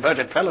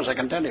unconverted fellows, I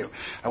can tell you.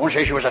 I won't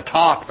say she was a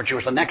tart, but she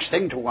was the next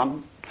thing to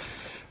one.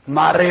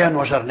 Marian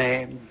was her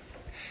name.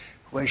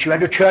 When she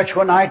went to church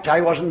one night,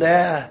 I wasn't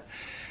there,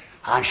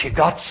 and she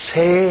got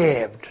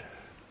saved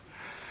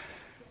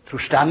through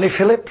Stanley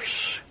Phillips.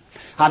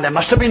 And there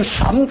must have been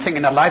something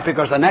in her life,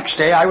 because the next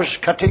day I was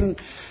cutting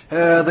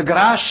the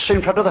grass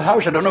in front of the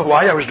house. I don't know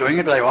why I was doing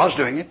it, but I was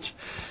doing it.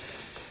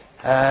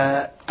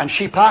 And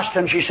she passed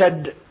and she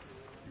said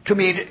to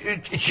me,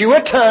 it's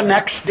your turn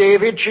next,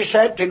 David, she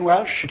said in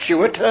Welsh. It's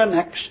your turn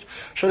next.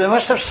 So there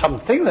must have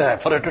something there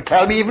for her to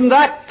tell me even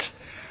that.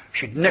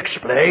 She didn't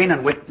explain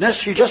and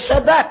witness, she just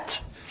said that.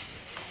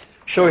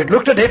 So it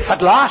looked as if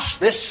at last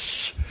this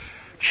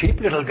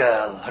cheap little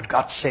girl had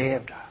got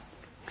saved.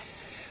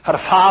 Her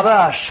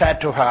father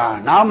said to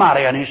her, now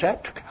Marian, he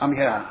said, come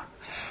here.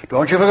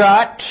 Don't you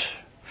forget.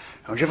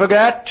 Don't you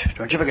forget.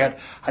 Don't you forget.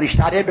 And he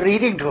started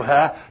reading to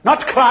her,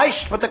 not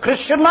Christ, but the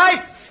Christian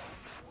life.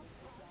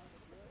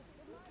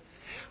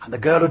 And the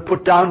girl had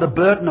put down the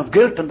burden of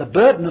guilt and the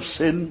burden of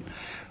sin,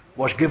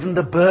 was given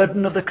the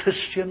burden of the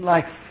Christian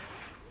life.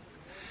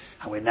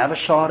 And we never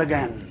saw her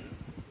again.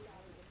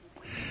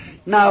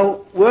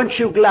 Now, weren't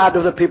you glad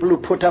of the people who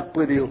put up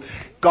with you?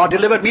 God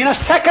delivered me in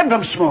a second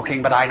from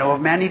smoking, but I know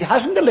of men He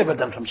hasn't delivered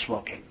them from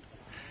smoking.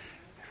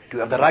 Do you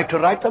have the right to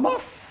write them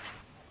off?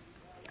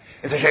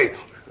 If they say,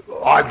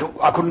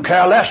 I couldn't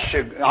care less,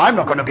 I'm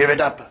not going to give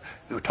it up.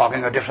 You're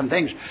talking of different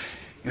things.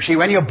 You see,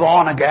 when you're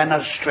born again,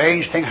 a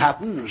strange thing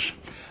happens.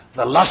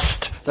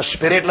 The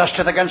spirit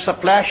lusteth against the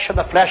flesh, and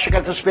the flesh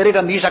against the spirit,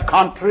 and these are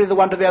contrary the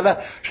one to the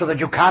other, so that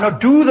you cannot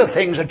do the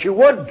things that you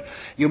would.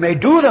 You may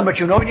do them, but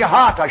you know in your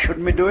heart, I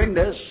shouldn't be doing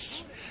this.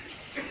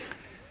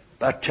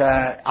 But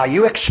are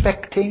you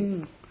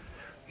expecting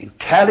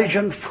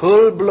intelligent,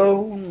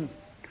 full-blown,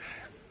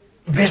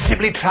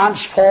 visibly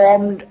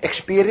transformed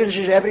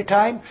experiences every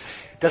time?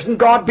 Doesn't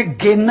God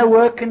begin a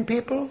work in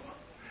people?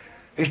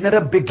 Isn't it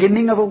a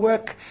beginning of a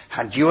work?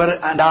 And you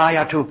and I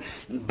are to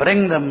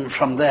bring them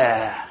from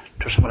there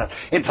to someone else.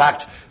 In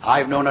fact,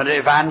 I've known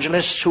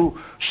evangelists who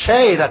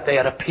say that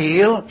their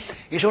appeal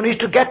is only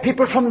to get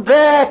people from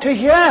there to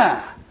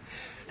here.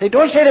 They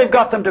don't say they've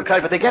got them to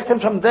Christ, but they get them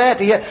from there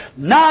to here.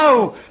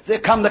 Now they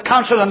come the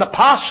council and the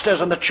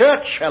pastors and the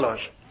church fellows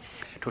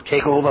to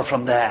take over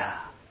from there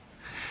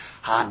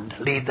and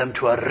lead them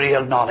to a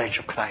real knowledge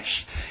of Christ.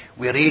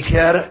 We read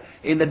here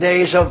in the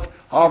days of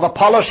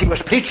Apollos, he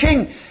was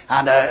preaching,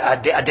 and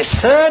a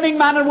discerning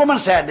man and woman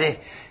said,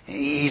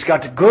 he's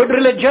got good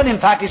religion. In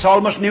fact, it's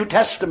almost New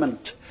Testament.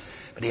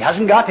 But he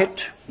hasn't got it.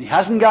 He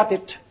hasn't got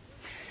it.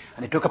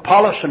 And he took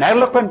Apollos, an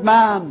eloquent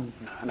man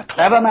and a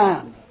clever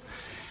man,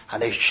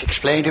 and they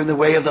explained to him the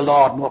way of the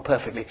Lord more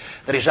perfectly.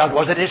 The result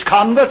was that his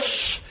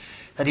converts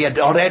that he had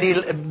already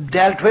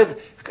dealt with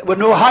were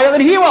no higher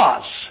than he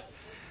was.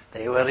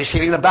 They were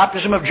receiving the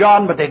baptism of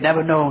John, but they'd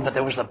never known that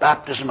there was the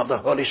baptism of the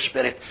Holy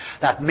Spirit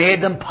that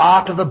made them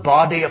part of the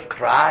body of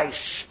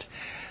Christ.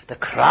 The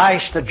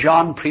Christ that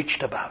John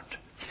preached about.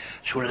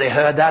 As soon as they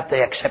heard that,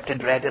 they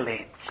accepted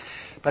readily.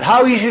 But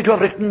how easy to have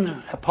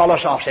written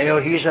Apollos off, say,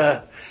 oh, he's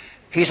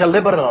a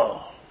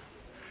liberal.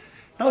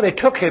 No, they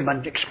took him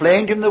and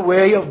explained him the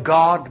way of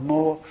God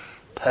more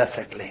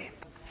perfectly.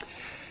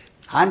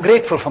 I'm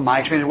grateful for my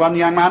experience. One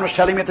young man was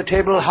telling me at the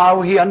table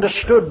how he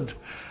understood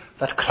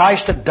that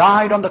Christ had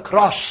died on the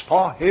cross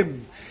for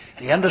him.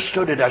 And he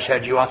understood it. I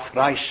said, you are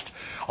thrice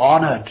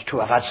honored to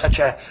have had such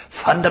a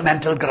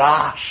fundamental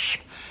grasp.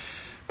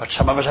 But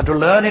some of us had to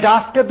learn it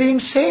after being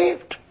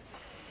saved.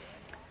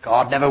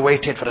 God never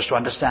waited for us to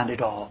understand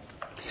it all.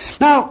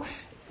 Now,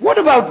 what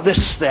about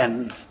this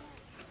then?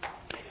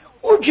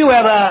 Would you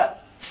ever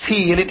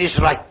feel it is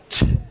right,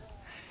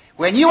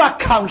 when you are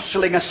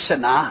counseling a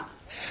sinner,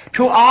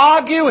 to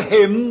argue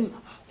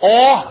him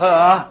or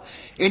her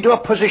into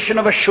a position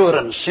of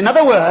assurance? In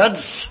other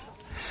words,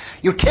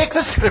 you take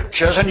the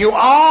scriptures and you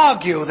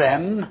argue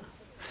them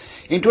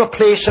into a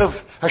place of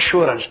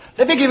assurance.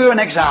 Let me give you an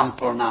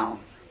example now.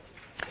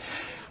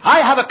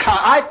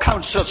 I've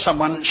counseled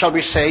someone, shall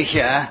we say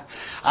here,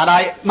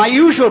 and my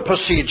usual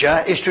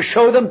procedure is to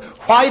show them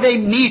why they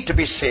need to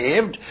be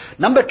saved,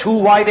 number 2,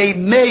 why they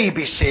may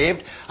be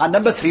saved, and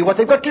number 3, what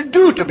they've got to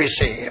do to be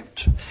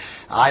saved.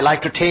 I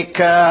like to take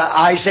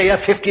Isaiah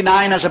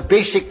 59 as a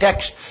basic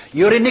text.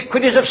 Your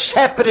iniquities have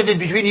separated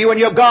between you and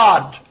your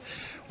God.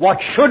 What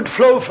should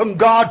flow from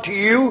God to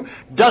you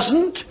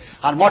doesn't,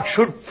 and what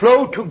should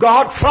flow to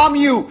God from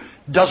you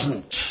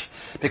doesn't.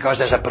 Because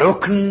there's a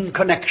broken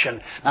connection.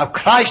 Now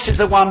Christ is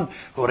the one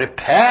who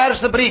repairs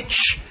the breach,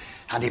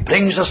 and he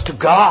brings us to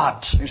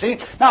God. You see?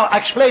 Now I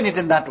explain it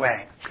in that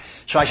way.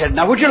 So I said,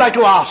 now would you like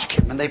to ask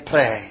him? And they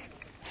pray.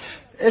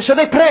 So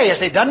they pray as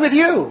they've done with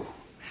you.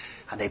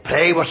 And they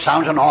pray what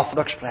sounds an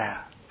orthodox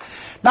prayer.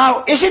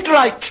 Now, is it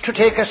right to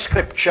take a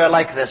scripture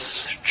like this?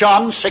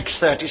 John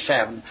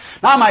 6:37.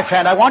 Now, my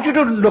friend, I want you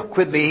to look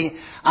with me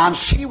and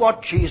see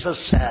what Jesus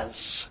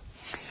says.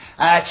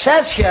 It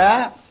says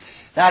here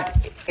that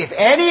if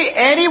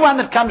anyone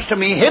that comes to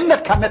me, him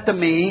that cometh to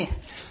me,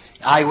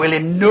 I will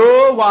in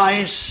no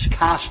wise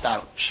cast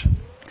out.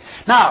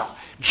 Now,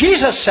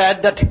 Jesus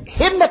said that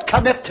him that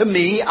cometh to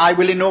me, I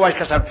will in no wise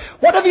cast out.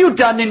 What have you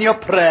done in your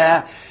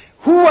prayer?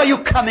 Who are you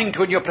coming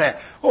to in your prayer?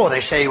 Oh,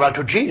 they say, well,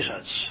 to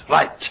Jesus.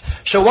 Right.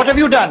 So what have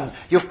you done?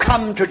 You've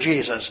come to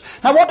Jesus.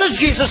 Now, what does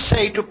Jesus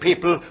say to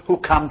people who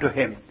come to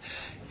him?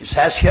 It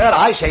says here,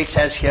 it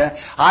says here,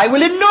 I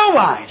will in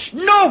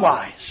no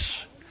wise.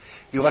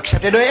 You've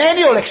accepted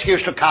any old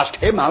excuse to cast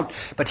him out,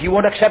 but he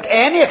won't accept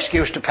any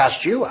excuse to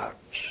cast you out.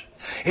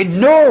 In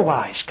no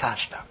wise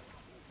cast out.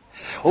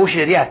 Oh, she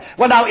said, yeah.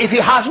 Well, now, if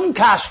he hasn't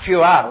cast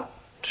you out,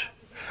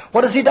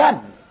 what has he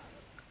done?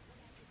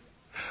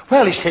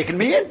 Well, he's taken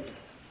me in.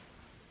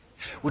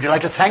 Would you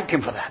like to thank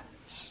him for that?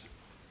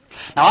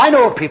 Now, I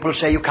know people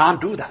say you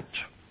can't do that.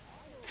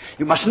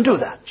 You mustn't do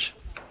that.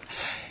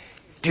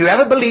 Do you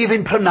ever believe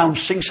in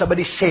pronouncing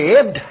somebody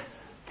saved?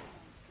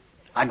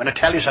 I'm going to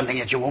tell you something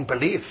that you won't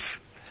believe.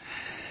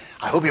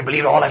 I hope you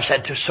believe all I've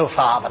said to so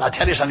far, but I'll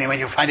tell you something when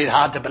you find it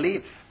hard to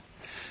believe.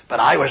 But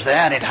I was there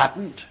and it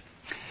happened.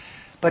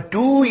 But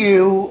do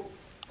you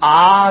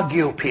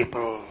argue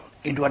people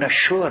into an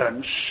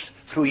assurance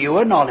through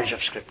your knowledge of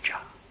Scripture?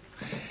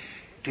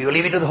 Do you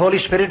leave it to the Holy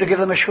Spirit to give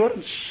them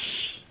assurance?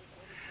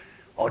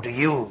 Or do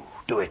you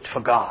do it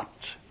for God?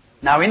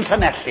 Now,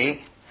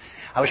 incidentally,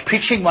 I was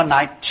preaching one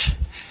night,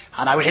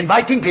 and I was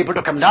inviting people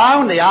to come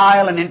down the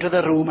aisle and into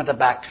the room at the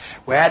back,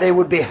 where they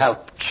would be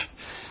helped.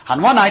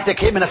 And one night they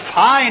came in a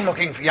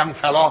fine-looking young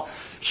fellow,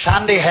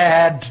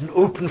 sandy-haired, and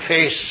open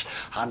face,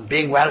 and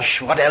being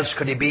Welsh, what else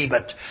could he be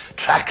but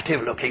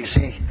attractive-looking,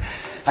 see?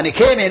 And he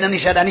came in and he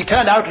said, and he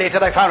turned out later,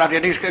 I found out,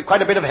 he's got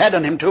quite a bit of head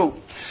on him too.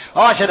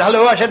 Oh, I said,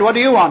 hello. I said, what do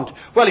you want?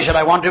 Well, he said,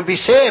 I want to be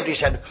saved. He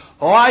said,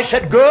 oh, I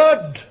said,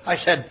 good. I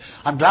said,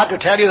 I'm glad to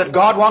tell you that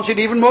God wants it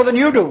even more than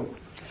you do.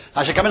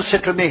 I said, come and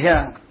sit with me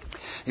here.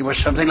 He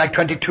was something like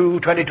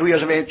 22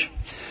 years of age.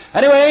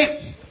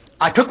 Anyway,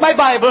 I took my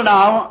Bible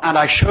now and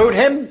I showed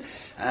him.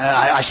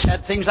 I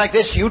said things like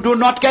this, you do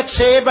not get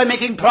saved by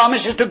making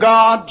promises to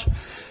God,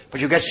 but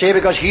you get saved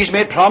because he's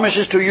made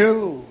promises to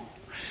you.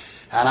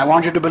 And I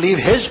want you to believe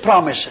His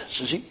promises,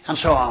 you see, and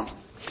so on.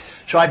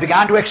 So I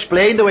began to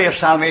explain the way of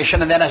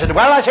salvation, and then I said,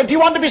 do you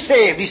want to be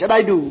saved? He said,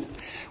 I do.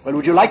 Well,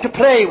 would you like to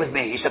pray with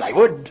me? He said, I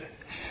would.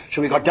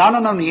 So we got down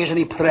on our knees and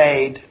he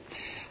prayed.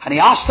 And he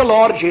asked the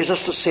Lord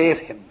Jesus to save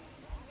him.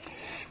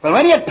 Well,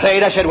 when he had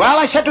prayed, I said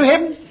to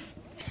him,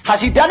 has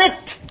He done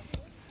it?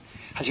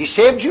 Has He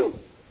saved you?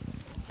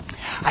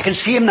 I can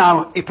see him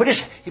now. He put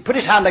his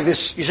hand like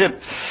this. He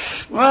said,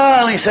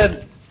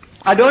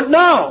 I don't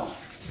know.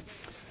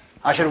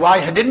 I said, why?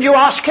 Didn't you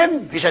ask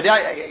Him? He said,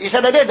 I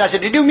did. I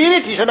said, did you mean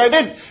it? He said, I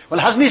did. Well,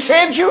 hasn't He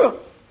saved you?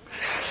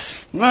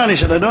 Well, he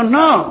said, I don't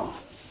know.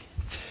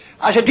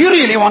 I said, do you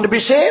really want to be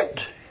saved?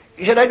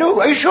 He said, I do.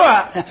 Are you sure?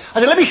 I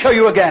said, let me show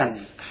you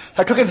again.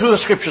 I took him through the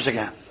scriptures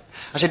again.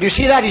 I said, do you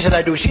see that? He said,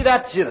 I do. See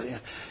that?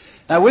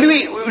 Now, would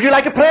you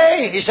like to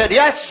pray? He said,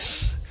 yes.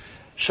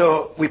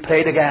 So we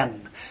prayed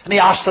again. And he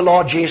asked the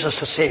Lord Jesus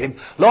to save him.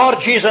 Lord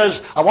Jesus,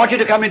 I want you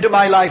to come into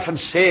my life and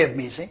save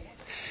me, see?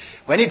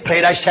 When he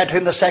prayed, I said to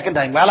him the second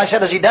time,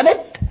 has he done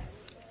it?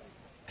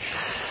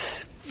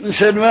 He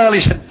said,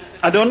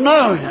 I don't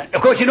know.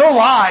 Of course, you know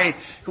why.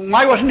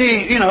 Why wasn't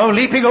he,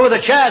 leaping over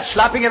the chairs,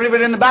 slapping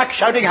everybody in the back,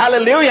 shouting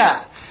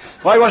hallelujah?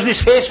 Why wasn't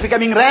his face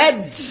becoming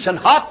red and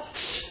hot?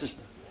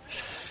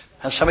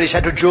 And somebody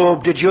said to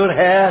Job, did your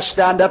hair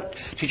stand up?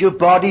 Did your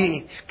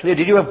body clear?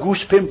 Did you have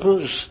goose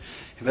pimples?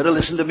 You better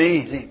listen to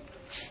me.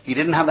 He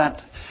didn't have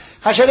that.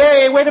 I said,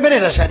 hey, wait a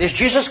minute. I said, is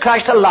Jesus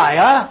Christ a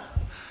liar?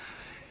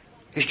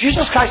 Is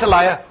Jesus Christ a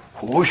liar?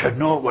 Oh, he said,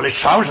 no. Well, it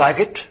sounds like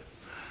it.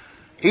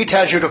 He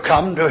tells you to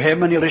come to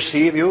Him and He'll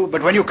receive you.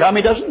 But when you come,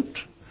 He doesn't.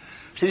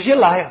 I said, is He a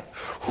liar?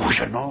 Oh, he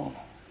said, no.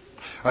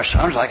 Well, it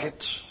sounds like it.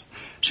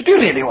 I said, do you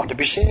really want to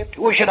be saved?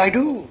 Oh, he said, I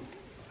do.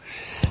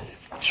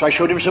 So I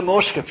showed him some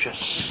more scriptures.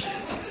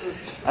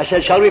 I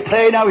said, shall we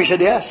pray now? He said,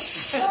 yes.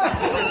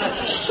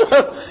 So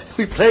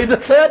we prayed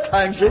the third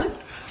time, see?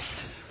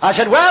 I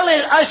said,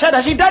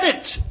 has he done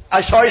it?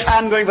 I saw his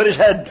hand going for his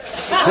head.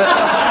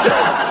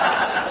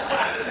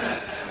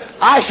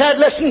 I said,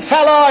 listen,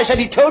 fellow,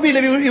 he told me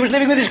he was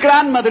living with his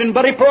grandmother in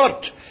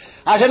Buryport.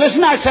 I said,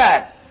 listen,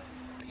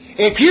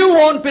 if you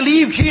won't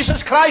believe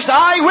Jesus Christ,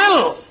 I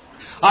will.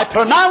 I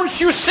pronounce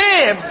you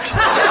saved.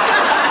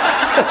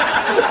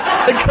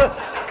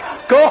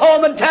 Go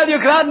home and tell your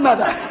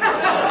grandmother.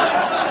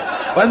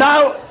 Well,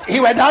 now, he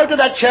went out to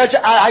that church.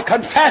 I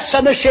confess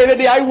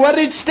unashamedly, I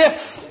worried stiff.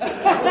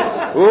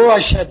 Oh,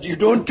 I said, you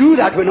don't do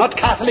that. We're not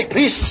Catholic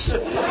priests.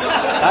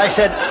 I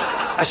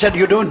said,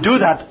 you don't do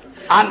that.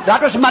 And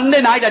that was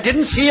Monday night. I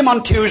didn't see him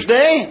on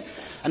Tuesday.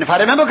 And if I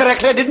remember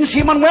correctly, I didn't see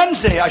him on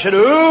Wednesday. I said,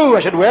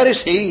 where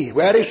is he?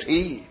 Where is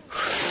he?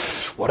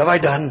 What have I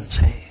done?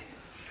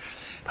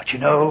 But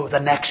the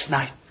next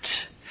night,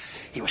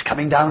 he was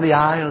coming down the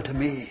aisle to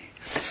me.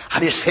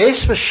 And his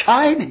face was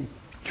shining.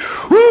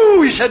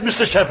 Ooh, he said,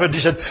 Mr. Shepherd,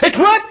 it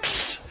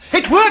works.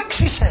 It works,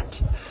 he said.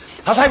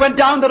 As I went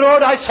down the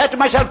road, I said to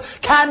myself,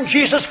 can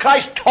Jesus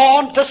Christ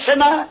taunt a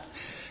sinner?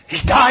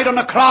 He's died on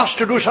a cross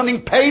to do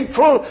something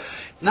painful.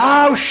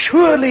 Now,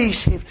 surely,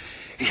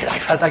 he said, I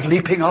felt like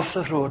leaping off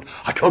the road.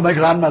 I told my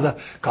grandmother,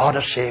 God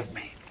has saved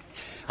me.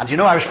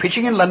 And I was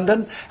preaching in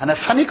London, and a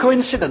funny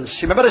coincidence.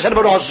 You remember I said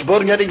about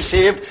Osborne getting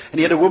saved, and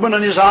he had a woman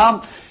on his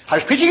arm? I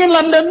was preaching in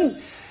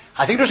London.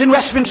 I think it was in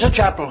Westminster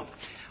Chapel.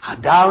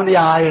 And down the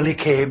aisle he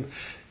came.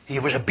 He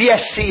was a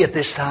BSc at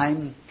this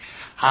time.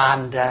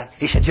 And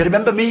he said, do you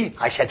remember me?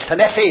 I said,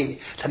 Llanelli.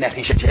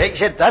 He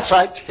said, that's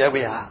right, here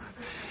we are.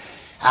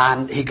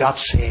 And he got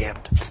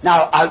saved.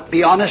 Now, I'll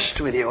be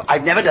honest with you,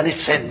 I've never done it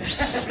since.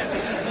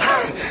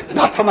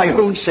 Not for my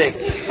own sake.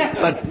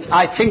 But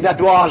I think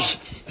that was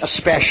a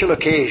special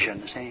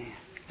occasion, see.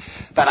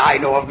 But I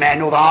know of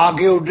men who've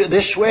argued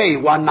this way.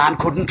 One man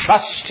couldn't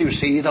trust,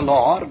 the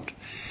Lord.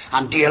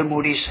 And D.L.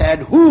 Moody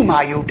said, whom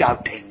are you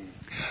doubting?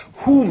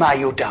 Whom are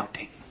you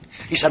doubting?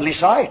 He suddenly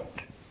saw it.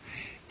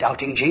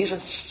 Doubting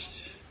Jesus.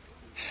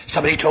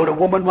 Somebody told a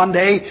woman one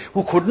day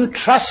who couldn't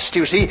trust,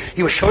 He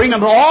was showing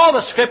them all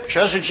the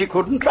scriptures and she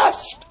couldn't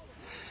trust.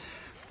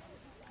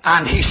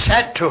 And he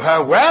said to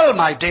her, well,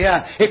 my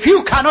dear, if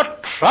you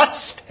cannot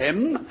trust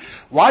Him,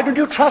 why don't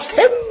you trust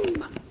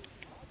Him?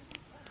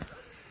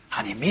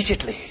 And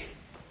immediately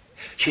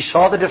she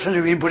saw the difference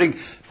between putting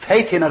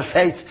faith in her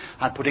faith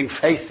and putting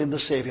faith in the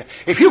Savior.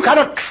 If you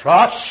cannot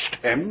trust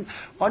Him,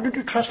 why don't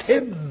you trust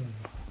Him?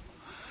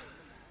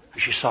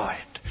 And she saw it.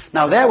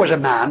 Now there was a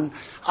man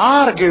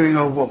arguing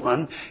a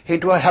woman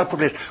into a helpful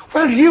place.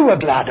 Well, you were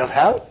glad of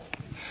help.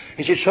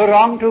 Is it so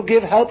wrong to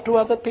give help to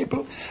other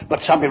people?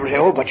 But some people say,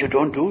 but you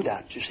don't do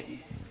that,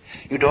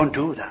 You don't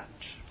do that.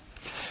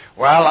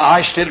 Well,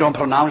 I still don't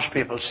pronounce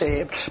people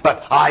saved,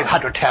 but I've had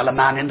to tell a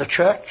man in the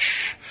church,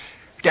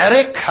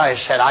 Derek, I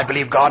said, I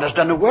believe God has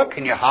done a work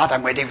in your heart.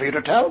 I'm waiting for you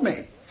to tell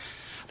me.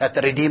 Let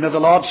the Redeemer of the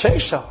Lord say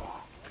so.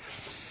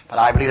 But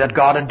I believe that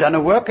God had done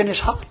a work in his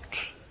heart.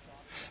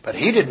 But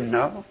he didn't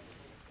know.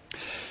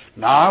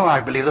 Now,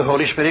 I believe the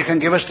Holy Spirit can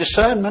give us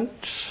discernment.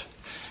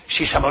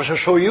 See, some of us are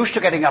so used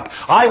to getting up.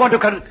 I want to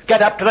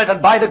get up tonight,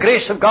 and by the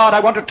grace of God, I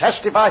want to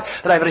testify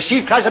that I've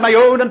received Christ as my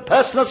own and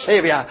personal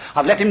Savior.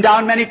 I've let Him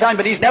down many times,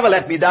 but He's never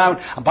let me down.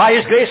 And by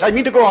His grace, I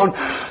mean to go on.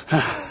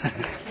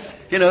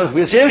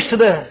 We're so used to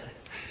the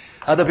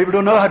other people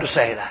don't know how to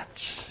say that.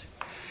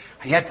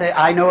 And yet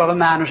I know of a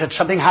man who said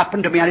something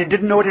happened to me and he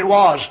didn't know what it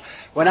was.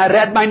 When I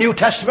read my New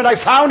Testament, I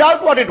found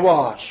out what it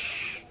was.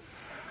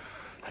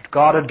 That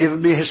God had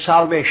given me His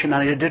salvation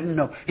and he didn't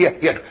know. He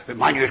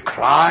had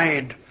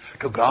cried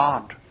to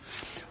God.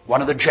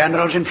 One of the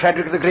generals in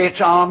Frederick the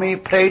Great's army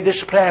prayed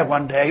this prayer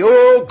one day.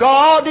 Oh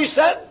God, he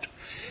said,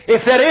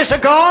 if there is a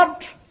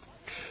God,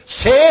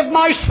 save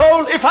my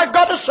soul if I've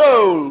got a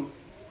soul.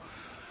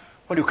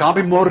 Well, you can't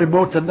be more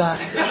remote than that.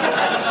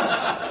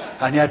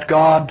 And yet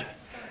God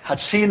had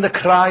seen the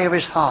cry of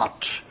his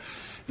heart.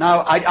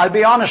 Now, I'll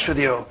be honest with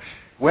you.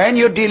 When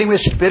you're dealing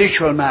with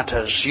spiritual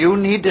matters, you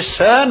need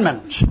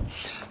discernment.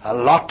 A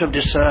lot of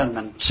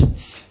discernment.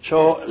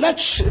 So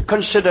let's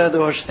consider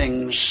those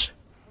things.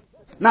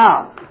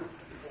 Now,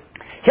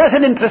 here's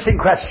an interesting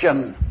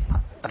question.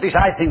 At least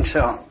I think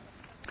so.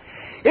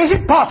 Is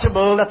it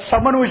possible that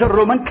someone who is a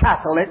Roman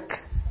Catholic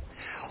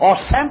or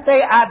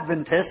Seventh-day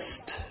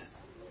Adventist,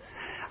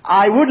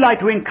 I would like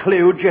to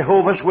include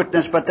Jehovah's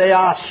Witness, but they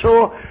are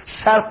so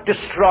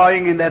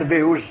self-destroying in their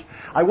views,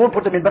 I won't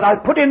put them in, but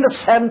I'll put in the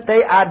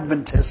Seventh-day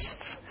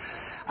Adventists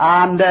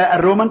and a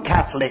Roman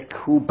Catholic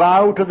who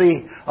bow to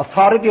the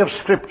authority of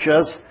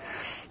Scriptures,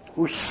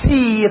 who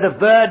see the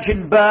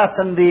virgin birth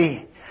and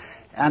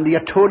the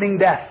atoning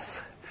death.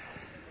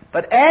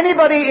 But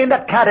anybody in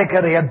that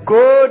category, a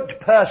good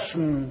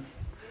person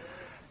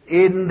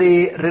in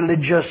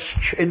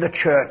the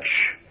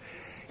church,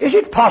 is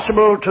it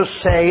possible to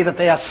say that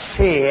they are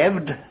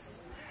saved,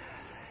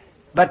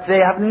 but they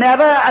have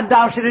never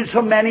announced it in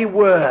so many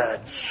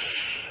words?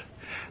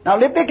 Now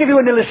let me give you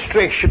an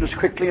illustration as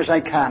quickly as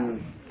I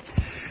can.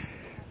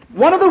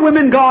 One of the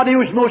women God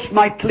used most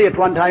mightily at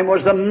one time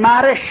was the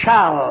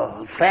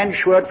Maréchal, French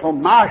word for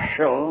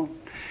marshal.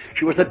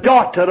 She was the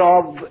daughter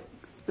of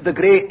the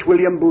great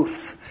William Booth,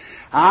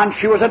 and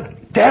she was a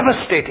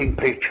devastating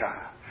preacher.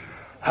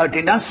 Her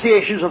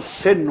denunciations of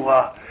sin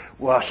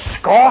were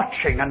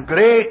scorching, and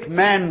great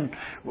men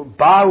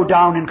bowed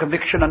down in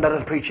conviction under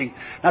her preaching.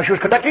 Now she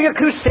was conducting a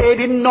crusade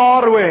in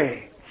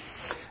Norway,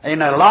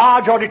 in a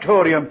large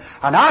auditorium,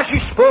 and as she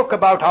spoke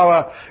about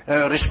our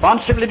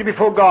responsibility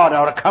before God,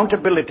 our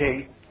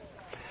accountability,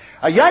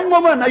 a young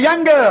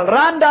girl,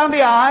 ran down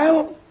the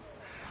aisle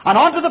and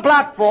onto the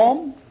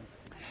platform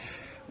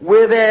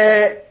with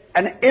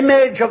an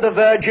image of the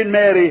Virgin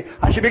Mary,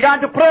 and she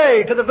began to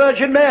pray to the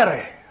Virgin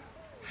Mary.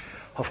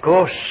 Of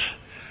course,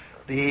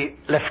 the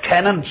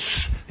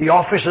lieutenants, the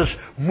officers,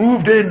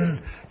 moved in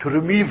to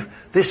remove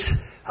this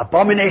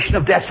abomination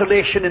of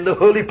desolation in the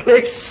holy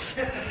place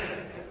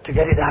to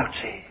get it out.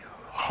 See,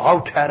 how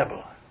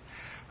terrible.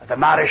 The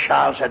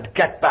Maréchal said,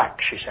 "Get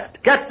back," she said.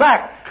 "Get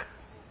back.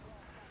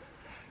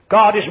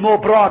 God is more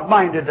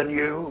broad-minded than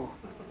you.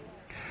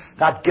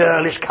 That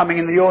girl is coming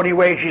in the only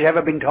way she's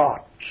ever been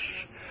taught.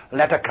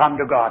 Let her come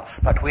to God,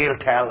 but we'll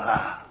tell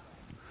her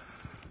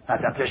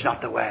that is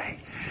not the way."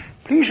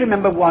 Please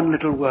remember one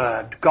little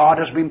word. God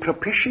has been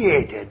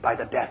propitiated by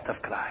the death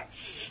of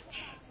Christ.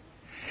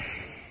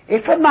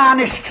 If a man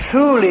is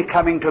truly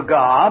coming to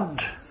God,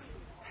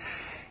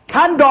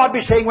 can God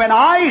be saying, when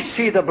I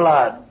see the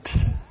blood,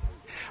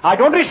 I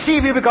don't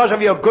receive you because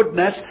of your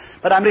goodness,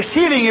 but I'm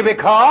receiving you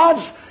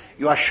because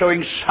you are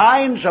showing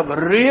signs of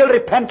real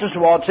repentance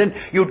towards sin.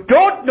 You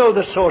don't know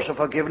the source of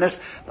forgiveness,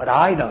 but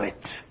I know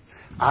it.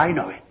 I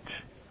know it.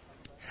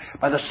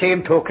 By the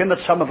same token that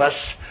some of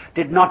us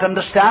did not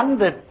understand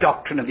the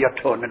doctrine of the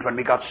atonement when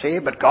we got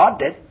saved, but God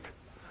did.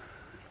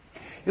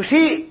 You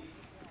see,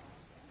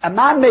 a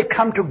man may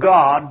come to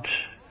God,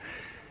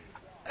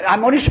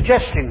 I'm only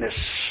suggesting this,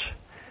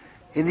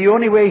 in the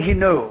only way he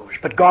knows,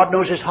 but God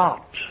knows his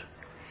heart.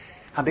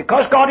 And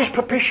because God is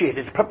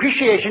propitiated,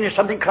 propitiation is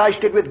something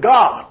Christ did with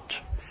God.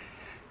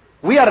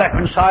 We are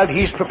reconciled,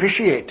 He's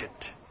propitiated.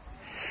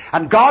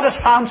 And God has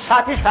found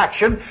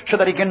satisfaction so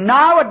that He can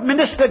now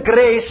administer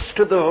grace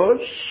to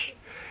those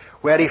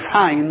where He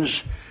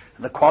finds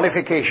the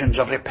qualifications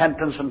of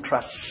repentance and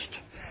trust.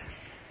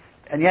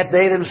 And yet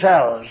they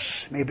themselves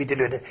may be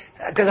deluded.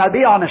 Because I'll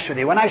be honest with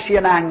you, when I see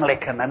an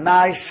Anglican, a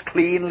nice,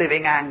 clean,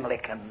 living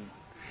Anglican,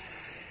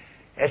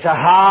 it's a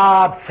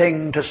hard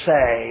thing to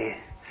say,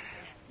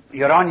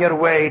 you're on your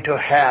way to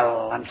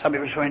hell, and some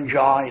people so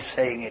enjoy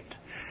saying it.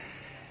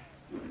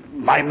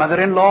 My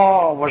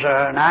mother-in-law was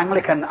an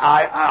Anglican.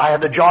 I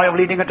had the joy of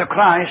leading her to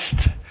Christ.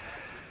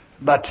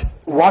 But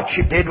what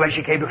she did when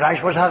she came to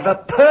Christ was have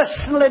a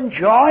personal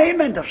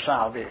enjoyment of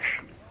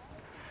salvation.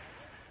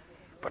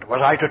 But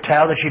was I to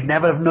tell that she'd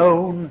never have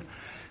known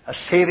a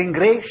saving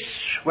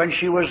grace when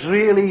she was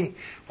really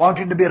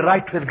wanting to be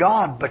right with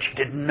God, but she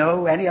didn't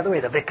know any other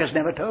way? The vicars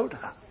never told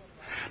her.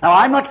 Now,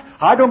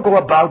 I don't go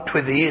about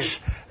with these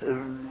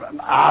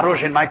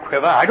arrows in my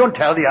quiver. I don't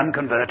tell the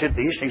unconverted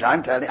these things.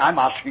 I'm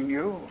asking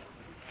you.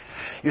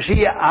 You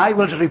see, I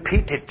will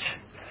repeat it,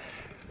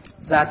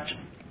 that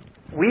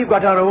we've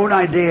got our own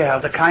idea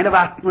of the kind of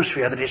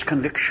atmosphere that is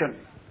conviction.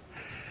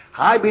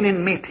 I've been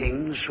in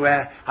meetings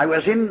where I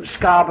was in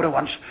Scarborough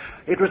once.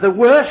 It was the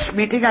worst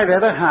meeting I've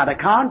ever had. I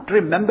can't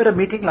remember a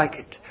meeting like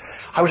it.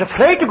 I was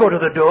afraid to go to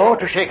the door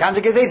to shake hands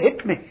because they'd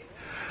hit me.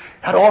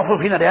 That awful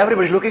feeling that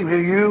everybody's looking for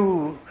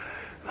you,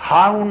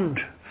 hound.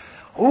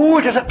 Oh,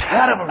 it is a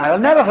terrible night. I'll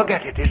never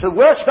forget it. It's the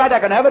worst night I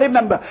can ever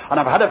remember. And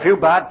I've had a few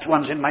bad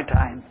ones in my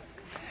time.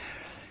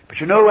 But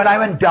you know, when I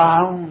went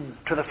down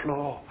to the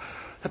floor,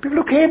 the people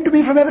who came to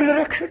me from every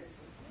direction,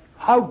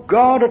 how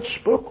God had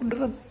spoken to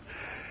them.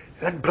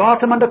 He had brought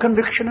them under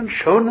conviction and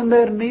shown them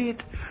their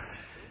need.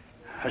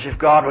 As if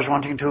God was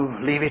wanting to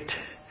leave it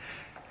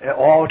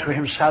all to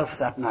himself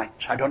that night.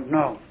 I don't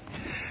know.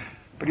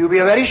 But you'd be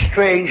a very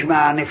strange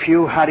man if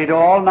you had it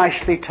all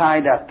nicely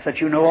tied up, that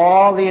you know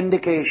all the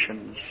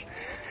indications,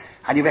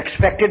 and you've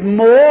expected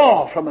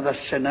more from the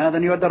sinner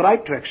than you had the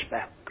right to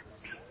expect.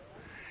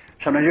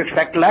 Sometimes you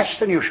expect less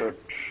than you should.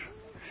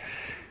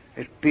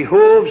 It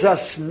behooves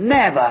us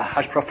never,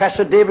 as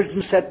Professor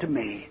Davidson said to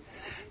me,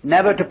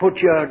 never to put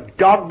your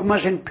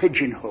dogmas in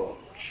pigeonholes,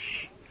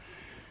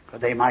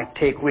 because they might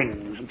take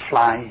wings and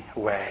fly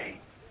away.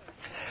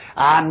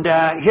 And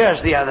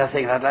here's the other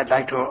thing that I'd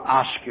like to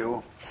ask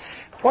you.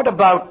 What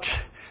about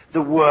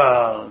the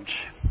world?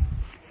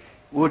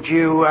 Would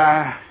you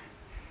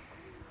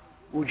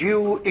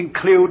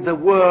include the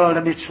world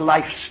and its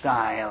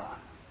lifestyle?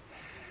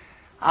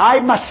 I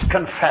must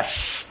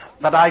confess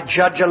that I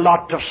judge a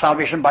lot of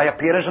salvation by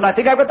appearance, and I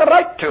think I've got the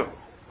right to.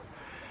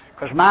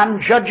 Because man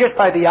judgeth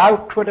by the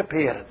outward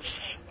appearance.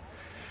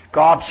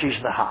 God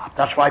sees the heart.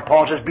 That's why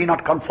Paul says, be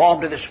not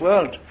conformed to this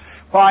world.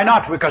 Why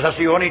not? Because that's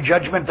the only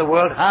judgment the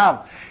world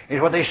have,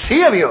 is what they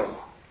see of you.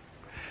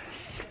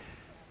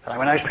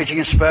 When I was preaching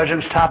in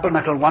Spurgeon's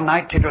Tabernacle one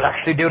night, it was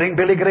actually during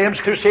Billy Graham's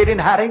crusade in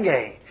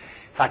Haringey.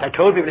 In fact, I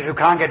told people, if you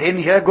can't get in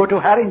here, go to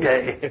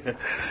Haringey.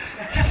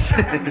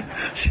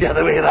 It's the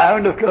other way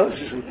around, of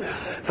course.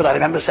 But I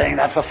remember saying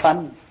that for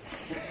fun.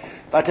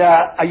 But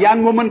a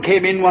young woman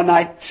came in one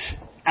night,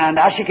 and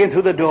as she came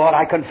through the door,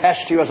 I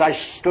confessed to you, as I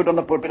stood on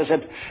the pulpit, I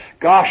said,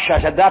 gosh,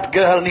 I said, that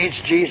girl needs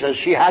Jesus.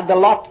 She had the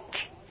lot.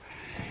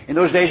 In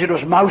those days, it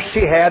was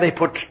mousy hair. They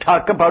put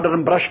talcum powder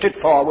and brushed it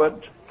forward.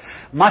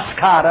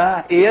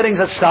 Mascara, earrings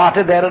that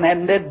started there and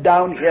ended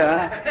down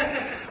here.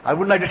 I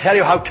wouldn't like to tell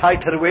you how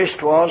tight her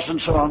waist was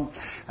and so on.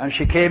 And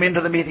she came into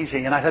the meeting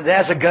saying, and I said,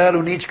 there's a girl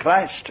who needs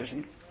Christ. You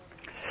see.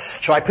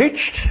 So I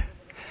preached.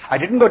 I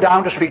didn't go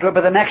down to speak to her,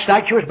 but the next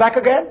night she was back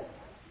again.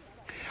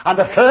 And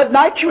the third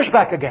night she was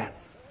back again.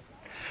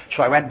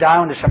 So I went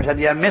down this time. I said,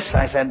 yeah, miss,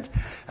 I said,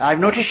 I've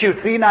noticed you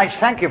 3 nights.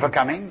 Thank you for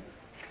coming.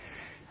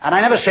 And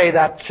I never say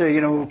that,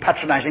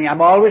 patronizing.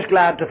 I'm always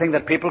glad to think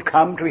that people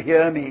come to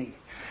hear me.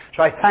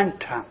 So I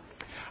thanked her.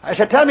 I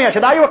said, tell me, I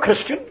said, are you a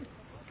Christian?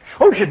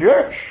 Oh, she said,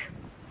 yes.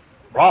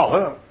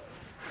 Rather.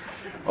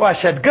 Oh, I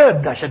said,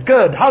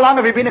 good. How long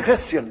have you been a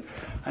Christian?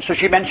 And so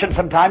she mentioned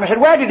some time. I said,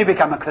 where did you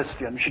become a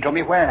Christian? She told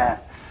me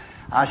where.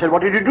 I said,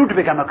 what did you do to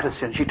become a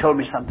Christian? She told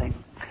me something.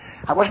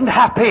 I wasn't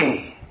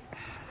happy.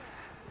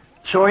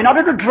 So in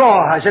order to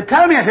draw her, I said,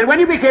 tell me, I said,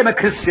 when you became a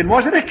Christian,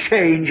 was there a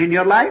change in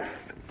your life?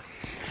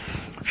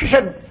 She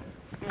said,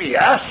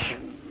 yes,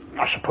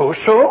 I suppose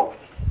so.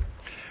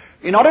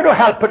 In order to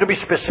help her to be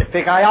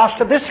specific, I asked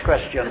her this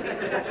question.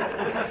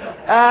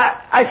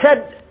 I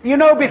said,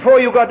 before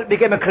you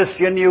became a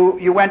Christian,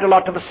 you went a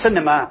lot to the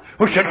cinema.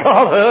 Oh, she said,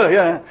 rather,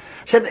 yeah.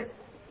 I said,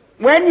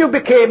 when you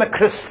became a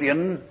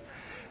Christian,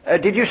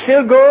 did you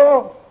still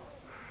go?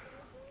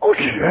 Oh,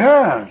 she said,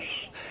 yes.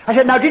 I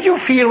said, now, did you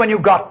feel when you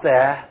got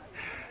there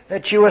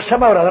that you were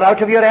somehow or other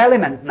out of your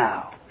element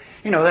now?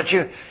 That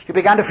you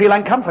began to feel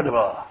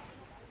uncomfortable?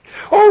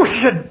 Oh,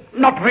 she said,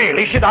 not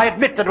really. She said, I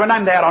admit that when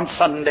I'm there on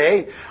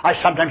Sunday, I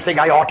sometimes think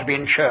I ought to be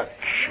in church.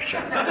 She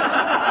said.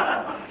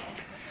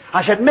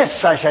 I said,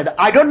 miss,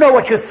 I don't know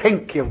what you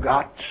think you've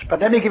got,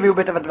 but let me give you a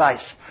bit of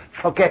advice.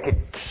 Forget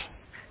it.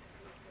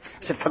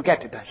 I said,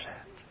 forget it, I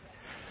said.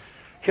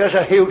 Here's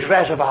a huge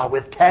reservoir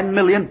with 10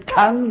 million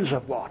tons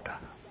of water.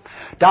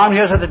 Down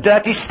here's a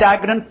dirty,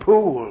 stagnant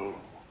pool.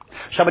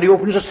 Somebody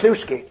opens a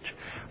sluice gate.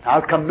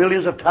 Out come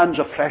millions of tons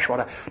of fresh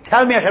water.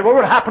 Tell me, I said, what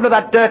would happen to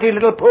that dirty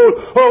little pool?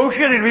 Oh,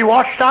 it'd be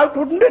washed out,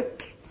 wouldn't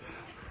it?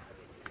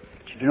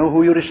 Did you know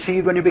who you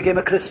received when you became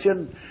a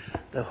Christian?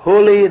 The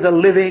holy, the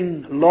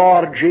living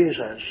Lord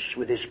Jesus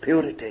with his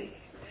purity.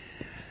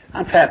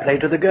 And fair play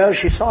to the girl.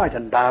 She saw it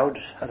and bowed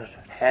her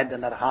head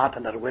and her heart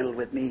and her will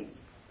with me.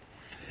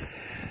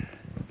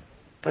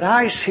 But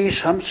I see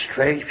some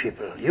strange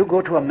people. You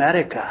go to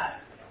America.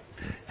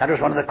 That was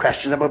one of the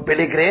questions about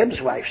Billy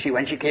Graham's wife. See,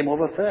 when she came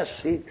over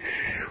first, see?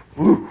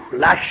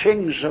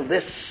 Lashings of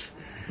this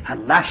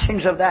and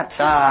lashings of that.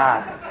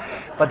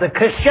 But the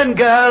Christian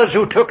girls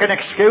who took an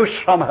excuse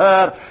from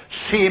her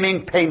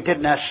seeming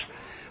paintedness,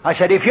 I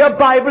said, if your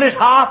Bible is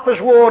half as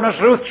worn as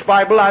Ruth's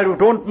Bible, I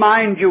don't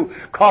mind you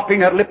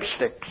copying her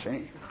lipstick,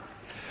 see?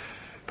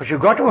 But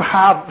you've got to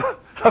have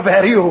a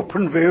very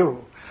open view.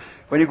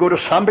 When you go to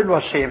some people who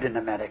are saved in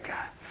America,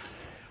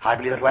 I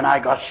believe that when I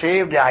got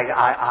saved,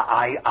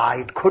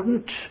 I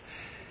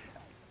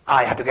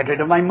I had to get rid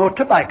of my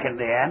motorbike in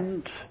the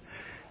end.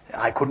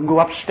 I couldn't go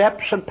up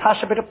steps and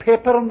pass a bit of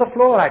paper on the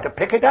floor. I had to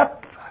pick it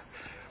up.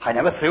 I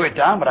never threw it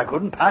down, but I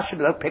couldn't pass it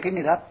without picking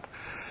it up.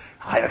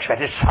 I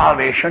expected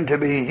salvation to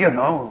be,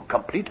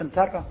 complete and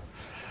thorough.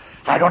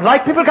 I don't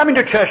like people coming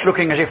to church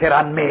looking as if they're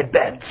unmade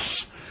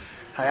beds.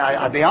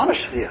 I'll be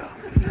honest with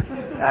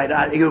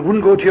you. You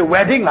wouldn't go to your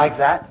wedding like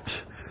that.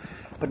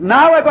 But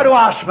now I've got to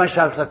ask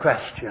myself the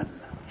question,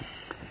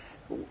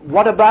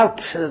 what about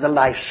the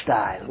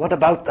lifestyle? What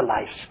about the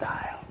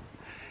lifestyle?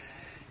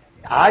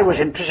 I was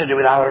interested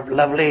with our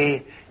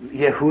lovely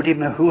Yehudi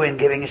Mehuin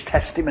giving his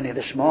testimony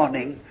this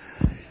morning.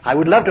 I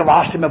would love to have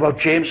asked him about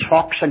James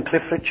Fox and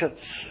Cliff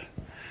Richards.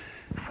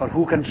 For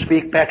who can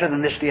speak better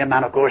than this dear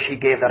man? Of course, he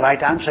gave the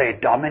right answer.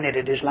 It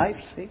dominated his life,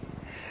 see.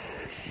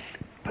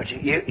 But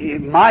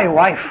my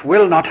wife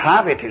will not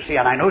have it, you see,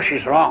 and I know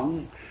she's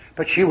wrong,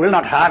 but she will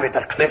not have it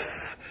that Cliff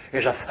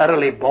is a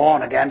thoroughly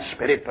born-again,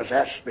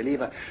 spirit-possessed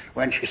believer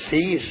when she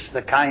sees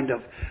the kind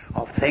of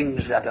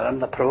things that are on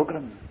the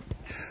program.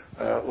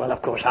 Well,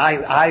 of course,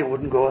 I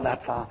wouldn't go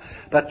that far.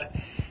 But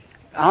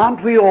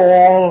aren't we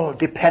all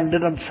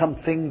dependent on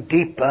something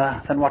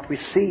deeper than what we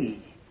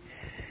see?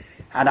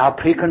 And our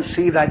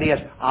preconceived ideas.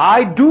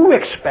 I do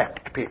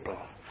expect people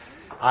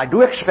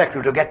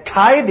to get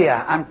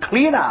tidier and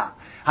cleaner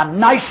and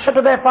nicer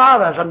to their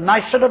fathers and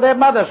nicer to their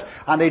mothers.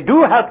 And they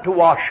do help to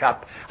wash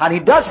up. And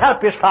he does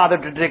help his father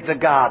to dig the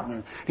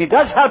garden. He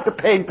does help to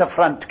paint the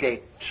front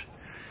gate.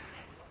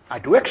 I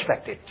do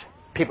expect it.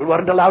 People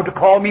weren't allowed to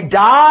call me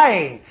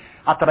Di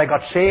after I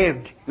got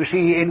saved. You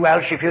see, in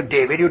Welsh, if you're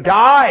David, you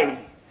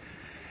die.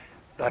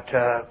 But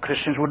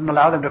Christians wouldn't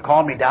allow them to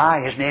call me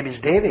Di. His name is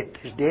David.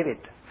 He's David.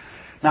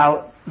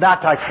 Now,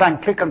 that I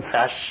frankly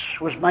confess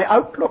was my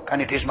outlook,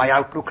 and it is my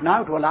outlook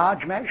now to a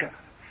large measure.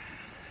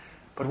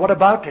 But what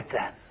about it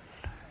then?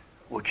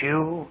 Would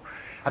you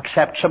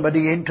accept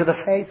somebody into the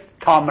faith?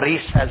 Tom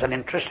Rees has an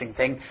interesting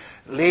thing.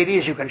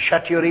 Ladies, you can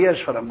shut your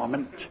ears for a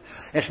moment.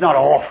 It's not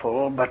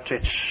awful, but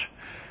it's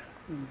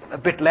a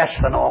bit less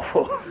than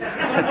awful.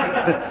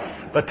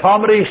 But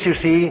Tom Rees, you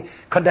see,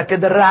 conducted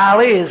the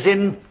rallies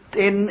in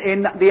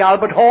the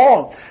Albert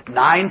Hall.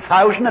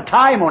 9,000 a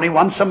time, only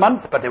once a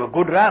month, but they were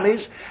good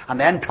rallies. And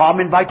then Tom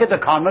invited the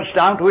converts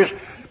down to his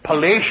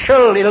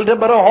palatial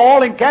Ildeborough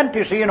Hall in Kent,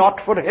 you see, in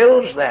Otford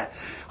Hills there.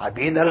 I've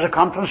been there as a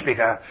conference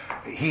speaker.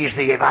 He's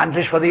the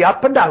evangelist for the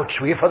up and outs,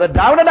 we're for the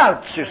down and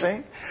outs, you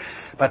see.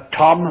 But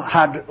Tom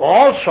had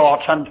all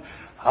sorts, and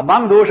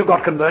among those who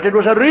got converted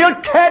was a real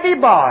teddy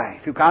boy.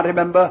 If you can't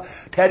remember,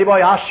 teddy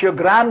boy, ask your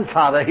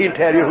grandfather, he'll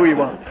tell you who he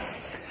was.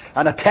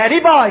 And a teddy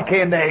boy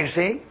came there, you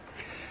see.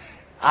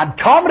 And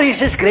Tom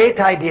Rees's great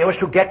idea was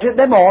to get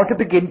them all to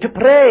begin to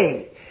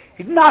pray.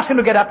 He didn't ask them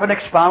to get up and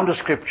expound the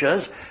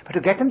scriptures, but to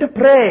get them to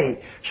pray.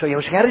 So he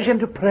was encouraging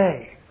them to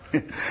pray.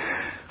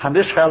 And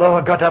this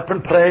fellow got up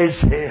and prayed.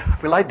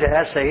 Will I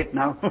dare say it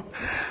now?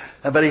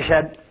 But he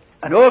said,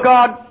 and oh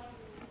God,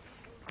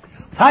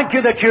 thank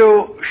you that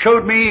you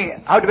showed me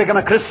how to become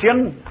a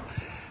Christian,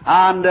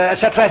 and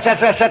etc.,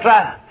 etc.,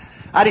 etc.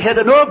 And he said,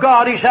 and oh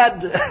God, he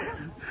said,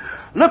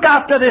 look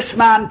after this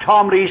man,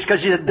 Tom Rees,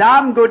 because he's a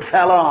damn good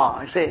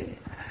fellow, you see.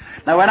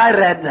 Now, when I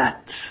read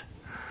that,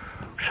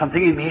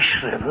 something in me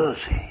shriveled,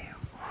 see.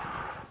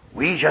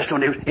 We just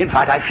don't... In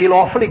fact, I feel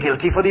awfully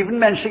guilty for even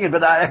mentioning it,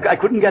 but I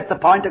couldn't get the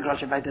point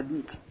across if I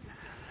didn't.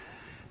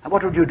 And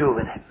what would you do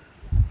with him?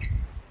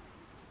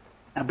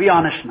 Now, be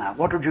honest now.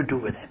 What would you do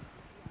with him?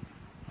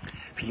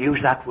 If you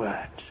use that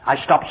word. I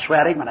stopped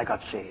swearing when I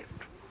got saved.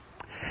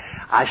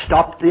 I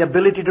stopped the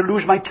ability to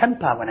lose my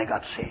temper when I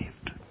got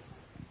saved.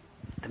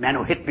 The men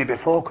who hit me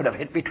before could have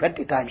hit me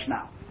 20 times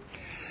now.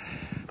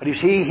 But you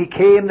see, he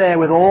came there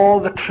with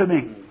all the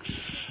trimmings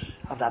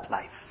of that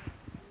life.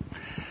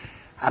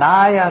 And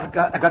I have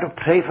got to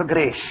pray for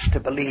grace to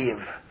believe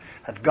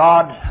that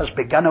God has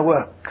begun a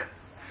work,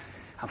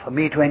 and for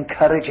me to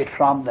encourage it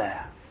from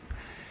there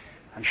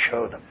and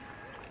show them.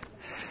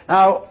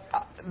 Now,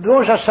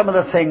 those are some of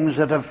the things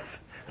that have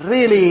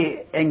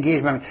really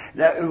engaged me.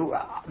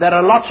 There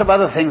are lots of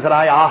other things that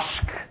I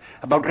ask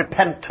about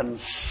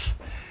repentance,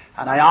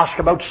 and I ask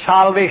about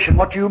salvation.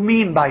 What do you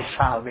mean by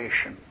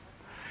salvation?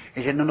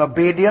 Is it an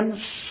obedience?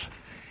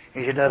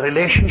 Is it a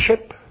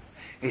relationship?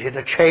 Is it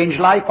a changed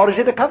life, or is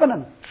it a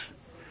covenant?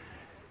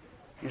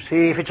 You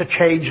see, if it's a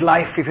changed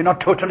life, if you're not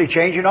totally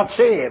changed, you're not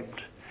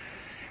saved.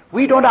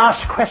 We don't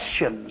ask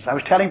questions. I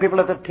was telling people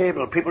at the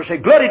table, people say,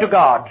 glory to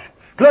God,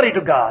 glory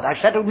to God. I've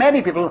said to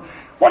many people,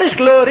 what is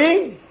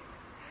glory?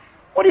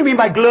 What do you mean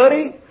by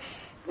glory?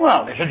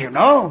 Well, they said,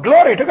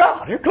 glory to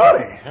God,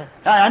 glory.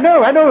 I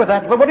know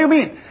that, but what do you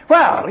mean?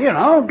 Well,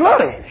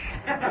 glory.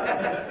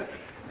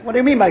 What do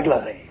you mean by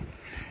glory?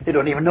 They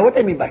don't even know what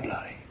they mean by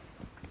glory.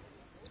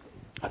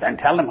 I then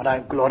tell them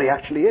what glory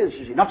actually is.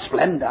 You see, not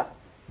splendor.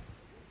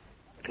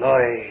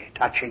 Glory,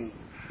 touching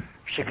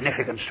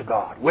significance to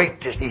God.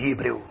 Weight is the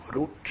Hebrew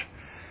root.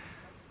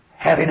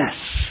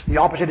 Heaviness. The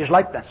opposite is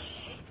lightness.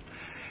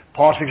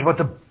 Paul speaks about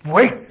the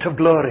weight of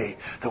glory.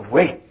 The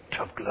weight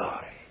of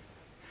glory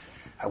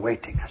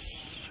awaiting us.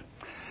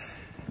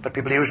 But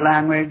people use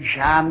language,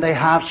 and they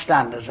have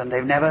standards, and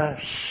they've never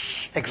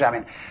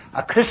examined.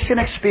 A Christian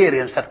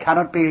experience that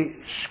cannot be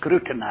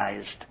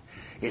scrutinized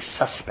is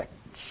suspect.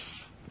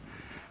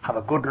 Have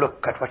a good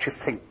look at what you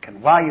think,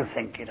 and why you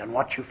think it, and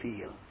what you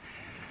feel.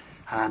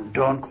 And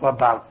don't go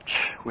about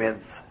with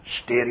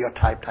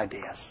stereotyped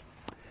ideas.